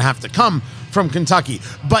bourbon doesn't have to come from Kentucky.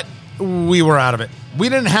 But we were out of it. We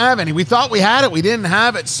didn't have any. We thought we had it. We didn't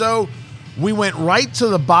have it. So we went right to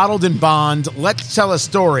the bottled and bond, let's tell a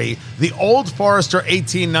story, the Old Forester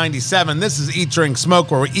 1897. This is Eat, Drink,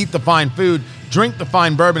 Smoke, where we eat the fine food, drink the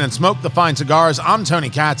fine bourbon, and smoke the fine cigars. I'm Tony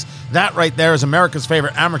Katz. That right there is America's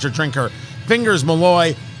favorite amateur drinker, Fingers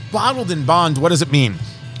Malloy. Bottled and bond, what does it mean?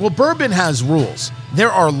 Well, bourbon has rules.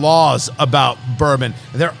 There are laws about bourbon.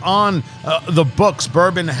 They're on the books.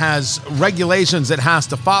 Bourbon has regulations it has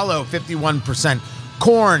to follow. 51%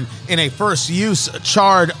 corn in a first use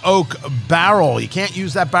charred oak barrel. You can't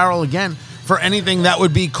use that barrel again for anything that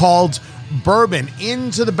would be called bourbon.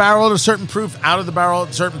 Into the barrel at a certain proof, out of the barrel at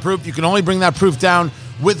a certain proof. You can only bring that proof down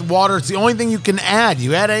with water. It's the only thing you can add.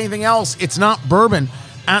 You add anything else, it's not bourbon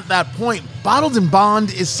at that point. Bottled and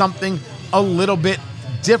bond is something a little bit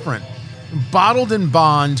different. Bottled and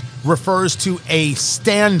bond refers to a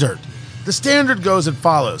standard. The standard goes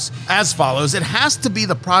as follows. It has to be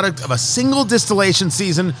the product of a single distillation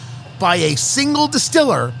season by a single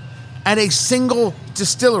distiller at a single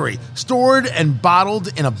distillery, stored and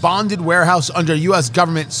bottled in a bonded warehouse under U.S.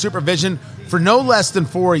 government supervision for no less than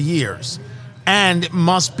 4 years, and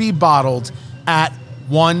must be bottled at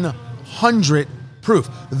 100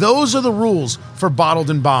 proof. Those are the rules for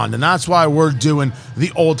bottled and bond, and that's why we're doing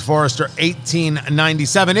the Old Forester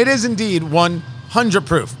 1897. It is indeed 100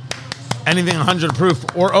 proof. Anything 100 proof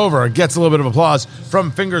or over gets a little bit of applause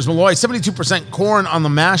from Fingers Malloy. 72% corn on the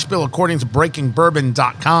mash bill, according to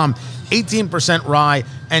BreakingBourbon.com. 18% rye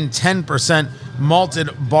and 10%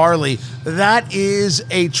 malted barley. That is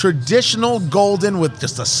a traditional golden with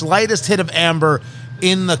just the slightest hit of amber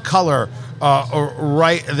in the color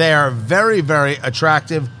right there. Very, very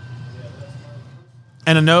attractive.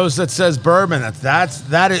 And a nose that says bourbon.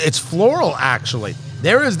 It's floral, actually.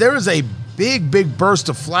 There is a big burst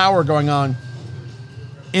of flower going on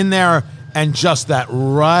in there, and just that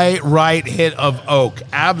right hit of oak.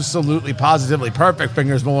 Absolutely, positively perfect,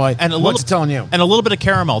 Fingers Malloy. And what's it telling you? And a little bit of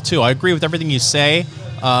caramel too. I agree with everything you say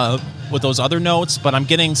with those other notes, but I'm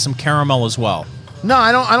getting some caramel as well. No,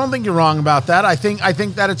 I don't think you're wrong about that. I think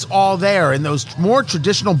that it's all there in those more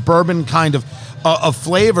traditional bourbon kind of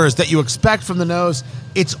flavors that you expect from the nose.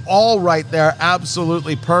 It's all right there.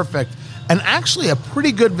 Absolutely perfect. And actually a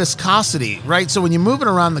pretty good viscosity, right? So when you move it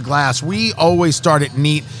around the glass, we always start it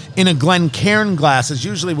neat in a Glencairn glass is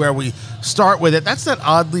usually where we start with it. That's that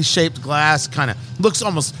oddly shaped glass, kind of looks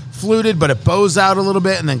almost fluted, but it bows out a little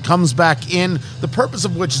bit and then comes back in. The purpose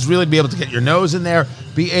of which is really to be able to get your nose in there,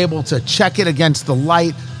 be able to check it against the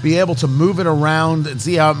light, be able to move it around and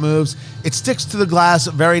see how it moves. It sticks to the glass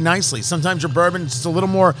very nicely. Sometimes your bourbon is just a little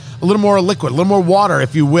more liquid, a little more water,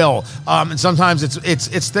 if you will. And sometimes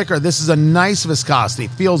it's thicker. This is a nice viscosity.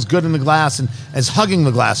 Feels good in the glass and is hugging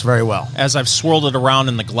the glass very well. As I've swirled it around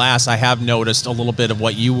in the glass, I have noticed a little bit of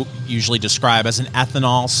what you usually describe as an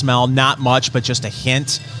ethanol smell. Not much, but just a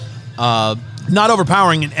hint. Not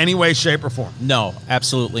overpowering in any way, shape, or form. No,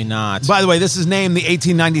 absolutely not. By the way, this is named the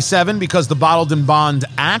 1897 because the Bottled in Bond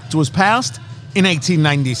Act was passed in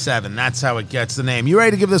 1897. That's how it gets the name. You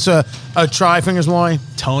ready to give this a try, Fingers Malloy?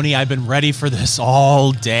 Tony, I've been ready for this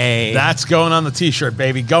all day. That's going on the T-shirt,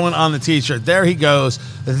 baby. Going on the T-shirt. There he goes.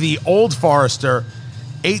 The Old Forester,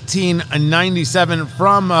 1897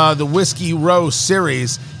 from the Whiskey Row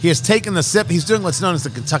series. He has taken the sip. He's doing what's known as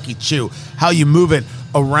the Kentucky Chew, how you move it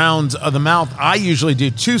around the mouth. I usually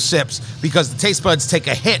do 2 sips because the taste buds take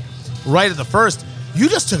a hit right at the first. You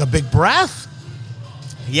just took a big breath.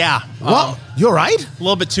 Yeah. Well, you all right? A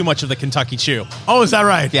little bit too much of the Kentucky Chew. Oh, is that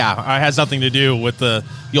right? Yeah, it has nothing to do with the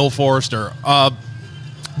Old Forester.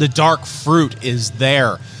 The dark fruit is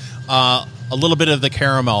there. A little bit of the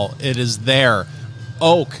caramel, it is there.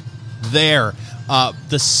 Oak, there.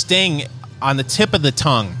 The sting on the tip of the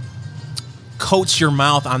tongue coats your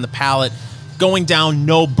mouth on the palate, going down,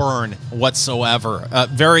 no burn whatsoever.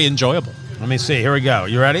 Very enjoyable. Let me see. Here we go.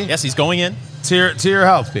 You ready? Yes, he's going in. To your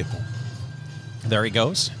health, people. There he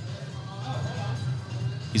goes.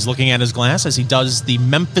 He's looking at his glass as he does the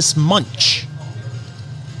Memphis Munch.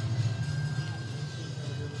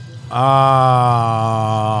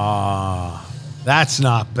 That's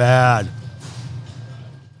not bad.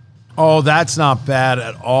 Oh, that's not bad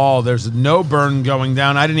at all. There's no burn going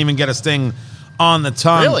down. I didn't even get a sting on the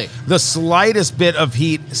tongue. Really? The slightest bit of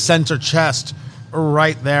heat, center chest,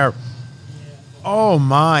 right there. Oh,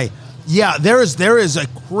 my. Yeah, there is a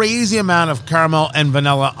crazy amount of caramel and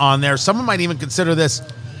vanilla on there. Someone might even consider this,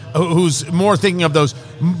 who's more thinking of those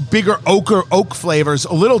bigger oak flavors,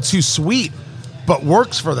 a little too sweet, but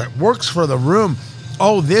works for the room.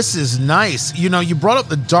 Oh, this is nice. You know, you brought up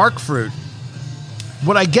the dark fruit.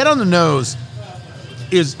 What I get on the nose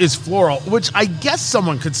is floral, which I guess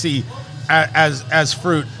someone could see as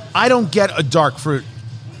fruit. I don't get a dark fruit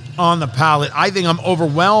on the palate. I think I'm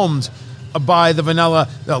overwhelmed by the vanilla,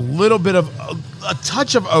 a little bit of a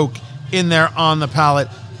touch of oak in there on the palate,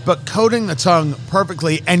 but coating the tongue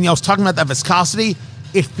perfectly. And I was talking about that viscosity.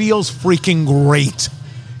 It feels freaking great.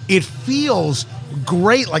 It feels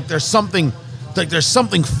great, like there's something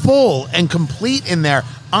full and complete in there.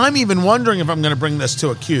 I'm even wondering if I'm going to bring this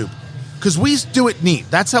to a cube, because we do it neat.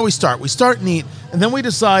 That's how we start. We start neat, and then we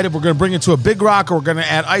decide if we're going to bring it to a big rock or we're going to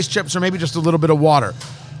add ice chips or maybe just a little bit of water.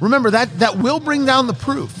 Remember, that will bring down the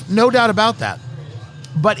proof, no doubt about that.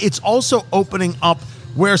 But it's also opening up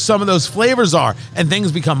where some of those flavors are, and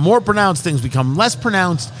things become more pronounced, things become less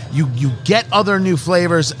pronounced. You get other new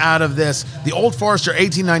flavors out of this. The Old Forester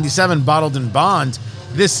 1897 Bottled in Bond.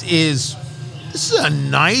 This is a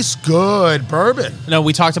nice, good bourbon. No,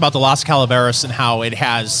 we talked about the Las Calaveras and how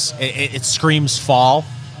it screams fall,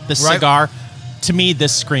 the cigar. To me,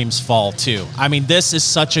 this screams fall, too. I mean, this is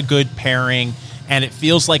such a good pairing, and it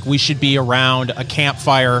feels like we should be around a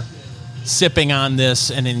campfire sipping on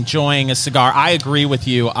this and enjoying a cigar. I agree with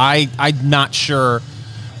you. I'm not sure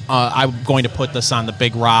I'm going to put this on the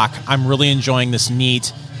big rock. I'm really enjoying this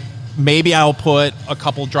neat. Maybe I'll put a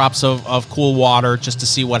couple drops of cool water just to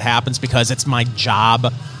see what happens, because it's my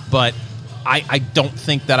job. But I don't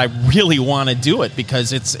think that I really want to do it,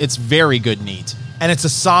 because it's very good neat. And it's a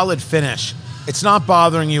solid finish. It's not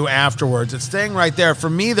bothering you afterwards. It's staying right there.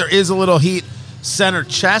 For me, there is a little heat center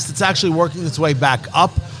chest. It's actually working its way back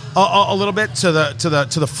up a little bit to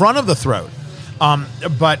the front of the throat.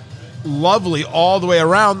 But lovely all the way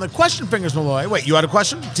around. The question, Fingers Malloy. Wait, you had a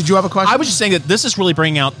question? Did you have a question? I was just saying that this is really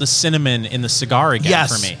bringing out the cinnamon in the cigar again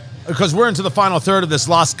for me. Because we're into the final third of this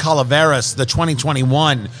Las Calaveras, the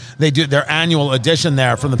 2021. They do their annual edition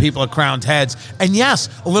there from the people at Crowned Heads. And yes,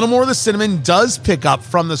 a little more of the cinnamon does pick up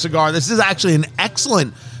from the cigar. This is actually an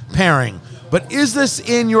excellent pairing. But is this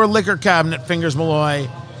in your liquor cabinet, Fingers Malloy?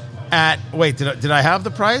 Did I have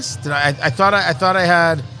the price? I thought I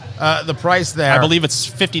had the price there. I believe it's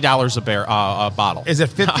 $50 a bottle. Is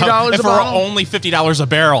it $50 a bottle? bottle? Only $50 a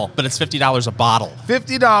barrel, but it's $50 a bottle.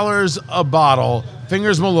 $50 a bottle.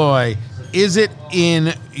 Fingers Malloy, is it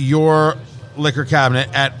in your liquor cabinet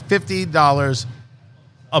at $50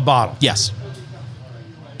 a bottle? Yes.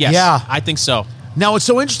 Yes. Yeah. I think so. Now, it's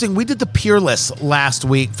so interesting. We did the Peerless last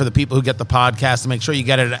week for the people who get the podcast. To make sure you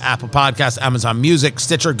get it at Apple Podcasts, Amazon Music,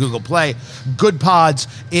 Stitcher, Google Play, Good Pods.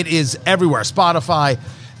 It is everywhere, Spotify.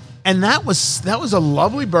 And that was a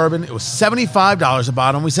lovely bourbon. It was $75 a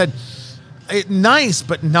bottle. We said, nice,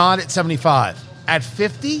 but not at $75. At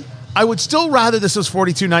 $50, I would still rather this was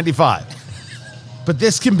 $42.95. But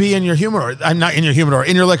this can be in your humidor. I'm not in your humidor,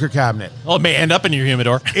 in your liquor cabinet. Well, it may end up in your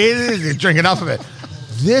humidor. It is. Drink enough of it.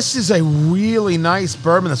 This is a really nice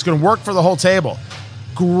bourbon that's going to work for the whole table.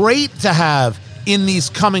 Great to have in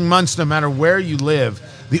these coming months, no matter where you live.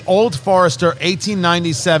 The Old Forester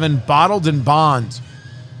 1897 bottled in bond.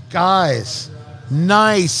 Guys,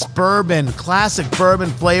 nice bourbon, classic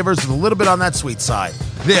bourbon flavors with a little bit on that sweet side.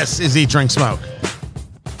 This is Eat, Drink, Smoke.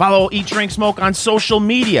 Follow Eat, Drink, Smoke on social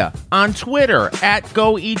media, on Twitter at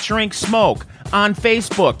Go Eat, Drink, Smoke, on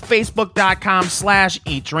Facebook,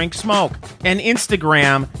 facebook.com/Eat, Drink, Smoke, and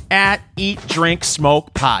Instagram at Eat, Drink,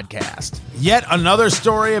 Smoke Podcast. Yet another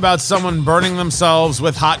story about someone burning themselves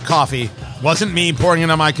with hot coffee. Wasn't me pouring it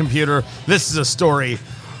on my computer. This is a story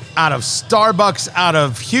out of Starbucks out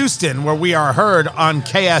of Houston, where we are heard on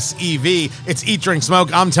KSEV. It's Eat, Drink,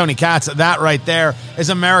 Smoke. I'm Tony Katz. That right there is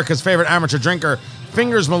America's favorite amateur drinker,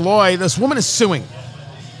 Fingers Malloy. This woman is suing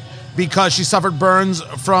because she suffered burns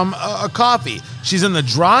from a coffee. She's in the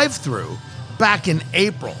drive-thru back in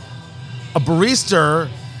April. A barista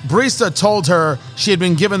told her she had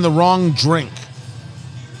been given the wrong drink.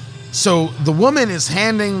 So the woman is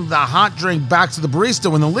handing the hot drink back to the barista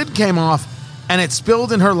when the lid came off and it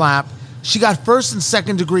spilled in her lap. She got first and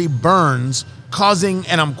second degree burns, causing,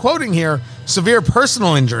 and I'm quoting here, severe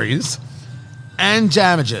personal injuries and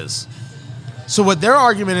damages. So what their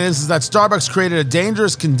argument is that Starbucks created a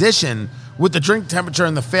dangerous condition with the drink temperature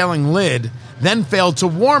and the failing lid, then failed to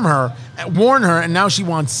warn her, and now she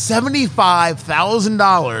wants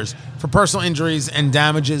 $75,000 for personal injuries and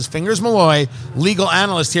damages. Fingers Malloy, legal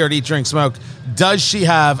analyst here at Eat, Drink, Smoke. Does she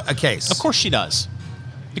have a case? Of course she does.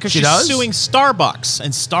 Because She she's does? suing Starbucks,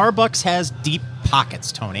 and Starbucks has deep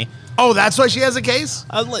pockets, Tony. Oh, that's why she has a case?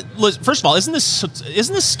 First of all, isn't this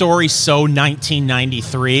story so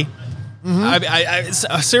 1993?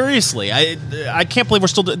 Seriously, I can't believe we're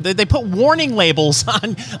still. They put warning labels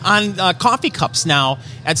on coffee cups now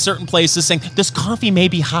at certain places saying this coffee may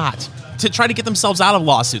be hot to try to get themselves out of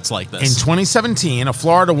lawsuits like this. In 2017, a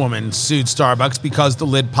Florida woman sued Starbucks because the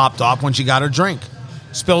lid popped off when she got her drink.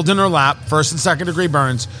 Spilled in her lap, first and second degree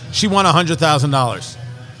burns. She won $100,000.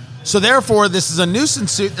 So therefore, this is a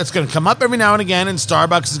nuisance suit that's going to come up every now and again, and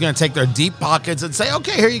Starbucks is going to take their deep pockets and say,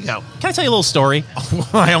 okay, here you go. Can I tell you a little story?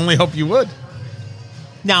 I only hope you would.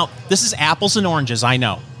 Now, this is apples and oranges, I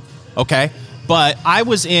know, okay? But I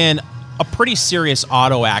was in a pretty serious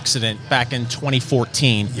auto accident back in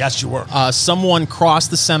 2014. Yes, you were. Someone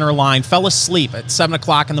crossed the center line, fell asleep at 7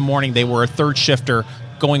 o'clock in the morning. They were a third shifter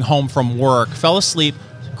going home from work, fell asleep,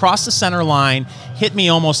 crossed the center line, hit me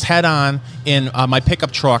almost head on in my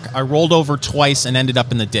pickup truck. I rolled over twice and ended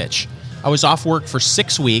up in the ditch. I was off work for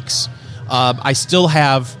 6 weeks. I still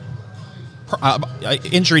have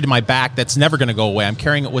injury to my back that's never going to go away. I'm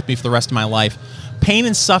carrying it with me for the rest of my life. Pain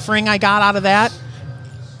and suffering I got out of that,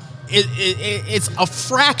 it's a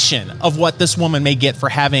fraction of what this woman may get for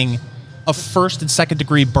having a first and second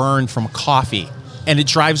degree burn from coffee. And it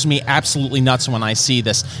drives me absolutely nuts when I see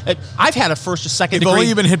this. I've had a first or second If degree. only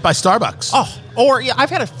you've been hit by Starbucks. Oh, or yeah,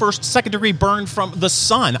 I've had a first, second degree burn from the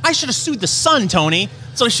sun. I should have sued the sun, Tony.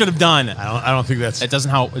 That's what I should have done. I don't think that's... It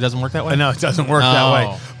doesn't work that way? No, it doesn't work that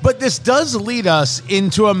way. But this does lead us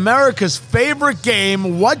into America's favorite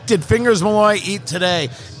game. What did Fingers Malloy eat today?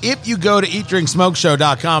 If you go to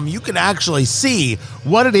eatdrinksmokeshow.com, you can actually see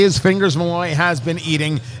what it is Fingers Malloy has been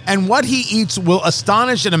eating, and what he eats will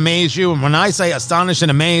astonish and amaze you. And when I say astonish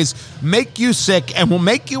and amaze, make you sick and will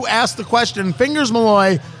make you ask the question, Fingers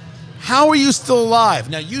Malloy, how are you still alive?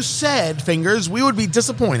 Now, you said, Fingers, we would be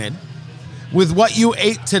disappointed with what you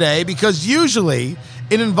ate today, because usually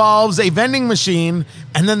it involves a vending machine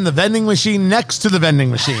and then the vending machine next to the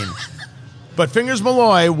vending machine. But Fingers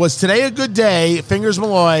Malloy, was today a good day? Fingers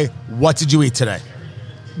Malloy, what did you eat today?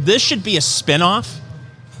 This should be a spinoff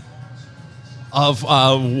of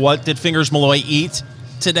what did Fingers Malloy eat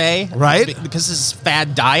today. Right. Because this is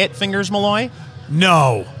Fad Diet Fingers Malloy.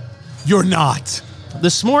 No, you're not.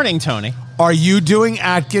 This morning, Tony. Are you doing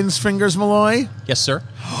Atkins, Fingers Malloy? Yes, sir.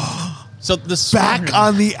 So this Back morning-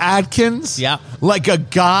 on the Atkins? Yeah. Like a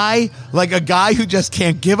guy who just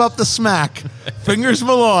can't give up the smack. Fingers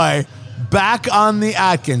Malloy, back on the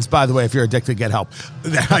Atkins. By the way, if you're addicted, get help.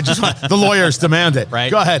 The lawyers demand it.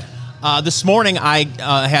 Right. Go ahead. This morning, I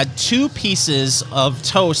had 2 pieces of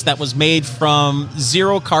toast that was made from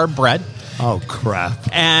 0-carb bread. Oh, crap.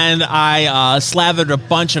 And I slathered a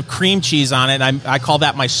bunch of cream cheese on it. I call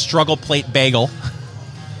that my struggle plate bagel.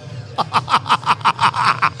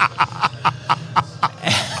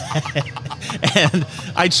 And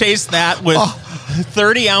I chased that with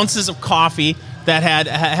 30 ounces of coffee that had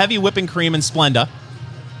heavy whipping cream and Splenda.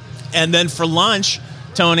 And then for lunch,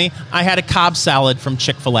 Tony, I had a Cobb salad from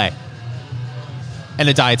Chick-fil-A and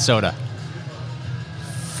a diet soda.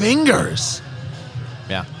 Fingers.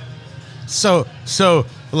 Yeah. So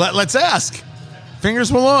let's ask.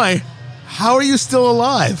 Fingers Malloy, how are you still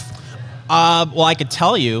alive? Well, I could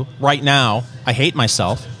tell you right now, I hate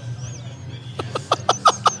myself.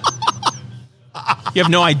 You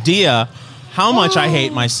have no idea how much I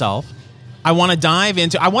hate myself. I want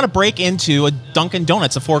to break into a Dunkin'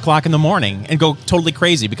 Donuts at 4 o'clock in the morning and go totally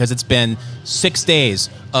crazy because it's been 6 days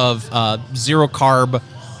of zero carb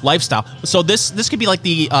lifestyle. So this could be like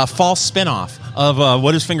the fall spinoff of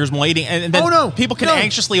What Is Fingers Malloy Eating? And then people can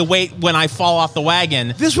anxiously await when I fall off the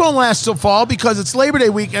wagon. This won't last till fall because it's Labor Day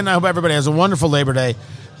weekend. I hope everybody has a wonderful Labor Day.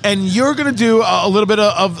 And you're going to do a little bit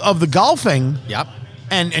of the golfing. Yep.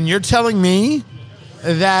 And you're telling me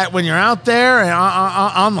that when you're out there and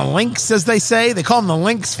on the links, as they say, they call them the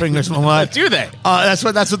links, Fingers Malloy. Do they? That's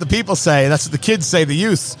what the people say. That's what the kids say, the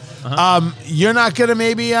youth. Uh-huh. You're not going to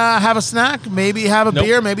maybe have a snack, maybe have a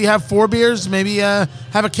beer, maybe have 4 beers, maybe have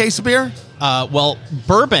a case of beer? Well,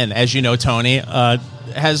 bourbon, as you know, Tony,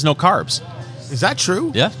 has no carbs. Is that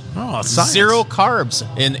true? Yeah. Oh, science. 0 carbs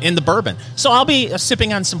in the bourbon. So I'll be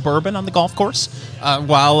sipping on some bourbon on the golf course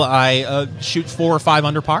while I shoot 4 or 5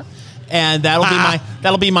 under par. And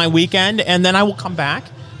that'll be my weekend, and then I will come back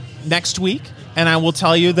next week, and I will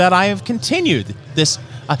tell you that I have continued this.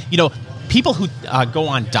 People who go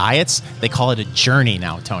on diets, they call it a journey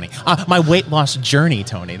now, Tony. My weight loss journey,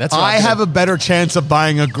 Tony. That's what I have a better chance of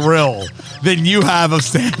buying a grill than you have of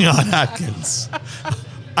staying on Atkins.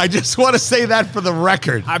 I just want to say that for the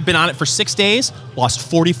record. I've been on it for 6 days, lost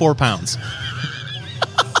 44 pounds.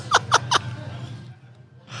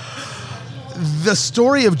 The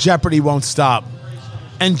story of Jeopardy won't stop.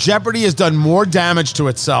 And Jeopardy has done more damage to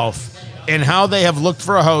itself in how they have looked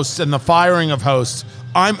for a host and the firing of hosts.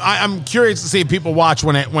 I'm curious to see if people watch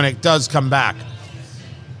when it does come back.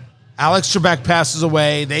 Alex Trebek passes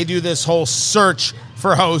away. They do this whole search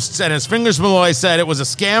for hosts. And as Fingers Malloy said, it was a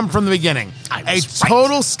scam from the beginning.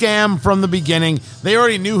 Total scam from the beginning. They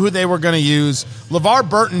already knew who they were going to use. LeVar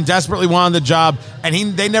Burton desperately wanted the job, and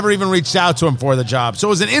they never even reached out to him for the job. So it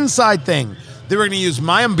was an inside thing. They were going to use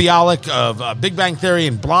Mayim Bialik of Big Bang Theory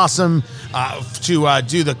and Blossom to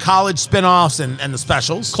do the college spinoffs and the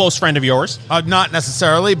specials. Close friend of yours? Not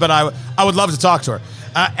necessarily, but I would love to talk to her.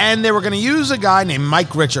 And they were going to use a guy named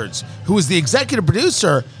Mike Richards, who was the executive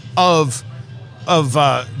producer of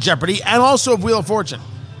Jeopardy and also of Wheel of Fortune.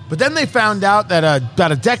 But then they found out that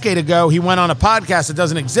about a decade ago, he went on a podcast that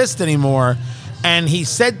doesn't exist anymore, and he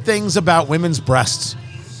said things about women's breasts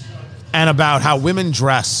and about how women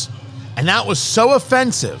dress. And that was so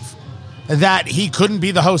offensive that he couldn't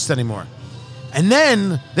be the host anymore. And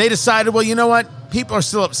then they decided, well, you know what? People are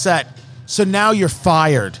still upset. So now you're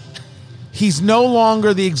fired. He's no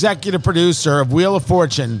longer the executive producer of Wheel of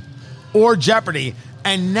Fortune or Jeopardy.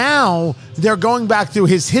 And now they're going back through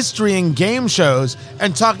his history in game shows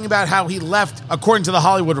and talking about how he left, according to the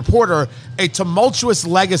Hollywood Reporter, a tumultuous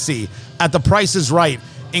legacy at The Price is Right,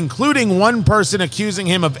 including one person accusing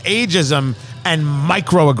him of ageism and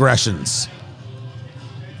microaggressions.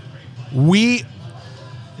 The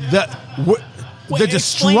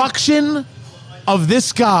destruction of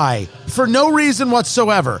this guy for no reason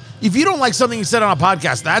whatsoever. If you don't like something he said on a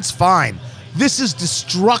podcast, that's fine. This is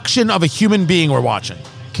destruction of a human being we're watching.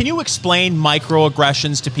 Can you explain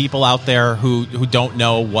microaggressions to people out there who don't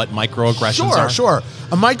know what microaggressions are? Sure.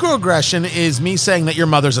 A microaggression is me saying that your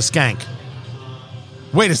mother's a skank.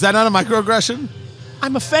 Wait, is that not a microaggression?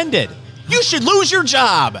 I'm offended. You should lose your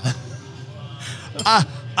job. A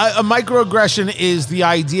microaggression is the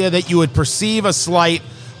idea that you would perceive a slight,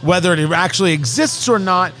 whether it actually exists or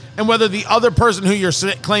not, and whether the other person who you're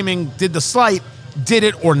claiming did the slight did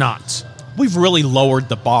it or not. We've really lowered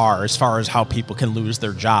the bar as far as how people can lose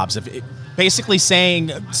their jobs. Basically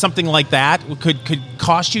saying something like that could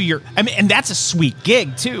cost you your... I mean, and that's a sweet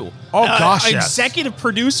gig, too. Oh, gosh, yes. Executive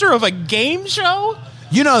producer of a game show?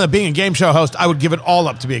 You know that being a game show host, I would give it all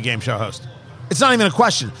up to be a game show host. It's not even a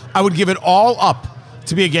question. I would give it all up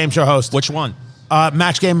to be a game show host. Which one?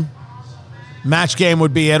 Match Game. Match Game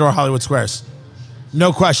would be it, or Hollywood Squares.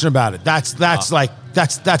 No question about it. That's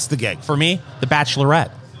the gig. For me, The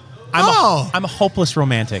Bachelorette. I'm a hopeless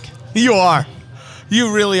romantic. You are.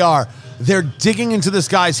 You really are. They're digging into this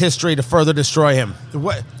guy's history to further destroy him.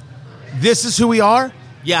 This is who we are?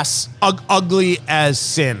 Yes. Ugly as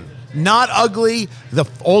sin. Not ugly, the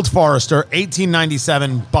Old Forester,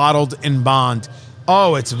 1897, bottled in bond.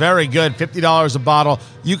 Oh, it's very good, $50 a bottle.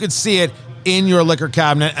 You could see it in your liquor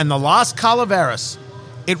cabinet. And the Las Calaveras,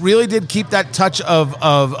 it really did keep that touch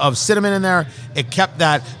of cinnamon in there. It kept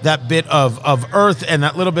that bit of earth and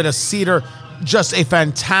that little bit of cedar. Just a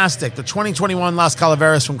fantastic, the 2021 Las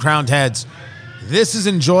Calaveras from Crowned Heads. This is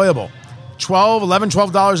enjoyable.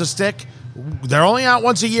 $12 a stick. They're only out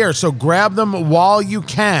once a year, so grab them while you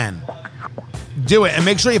can. Do it. And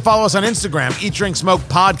make sure you follow us on Instagram, Eat, Drink, Smoke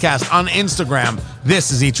Podcast on Instagram.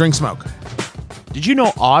 This is Eat, Drink, Smoke. Did you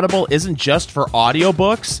know Audible isn't just for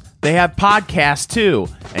audiobooks? They have podcasts too.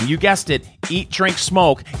 And you guessed it, Eat, Drink,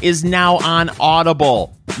 Smoke is now on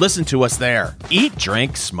Audible. Listen to us there. Eat,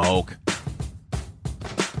 Drink, Smoke.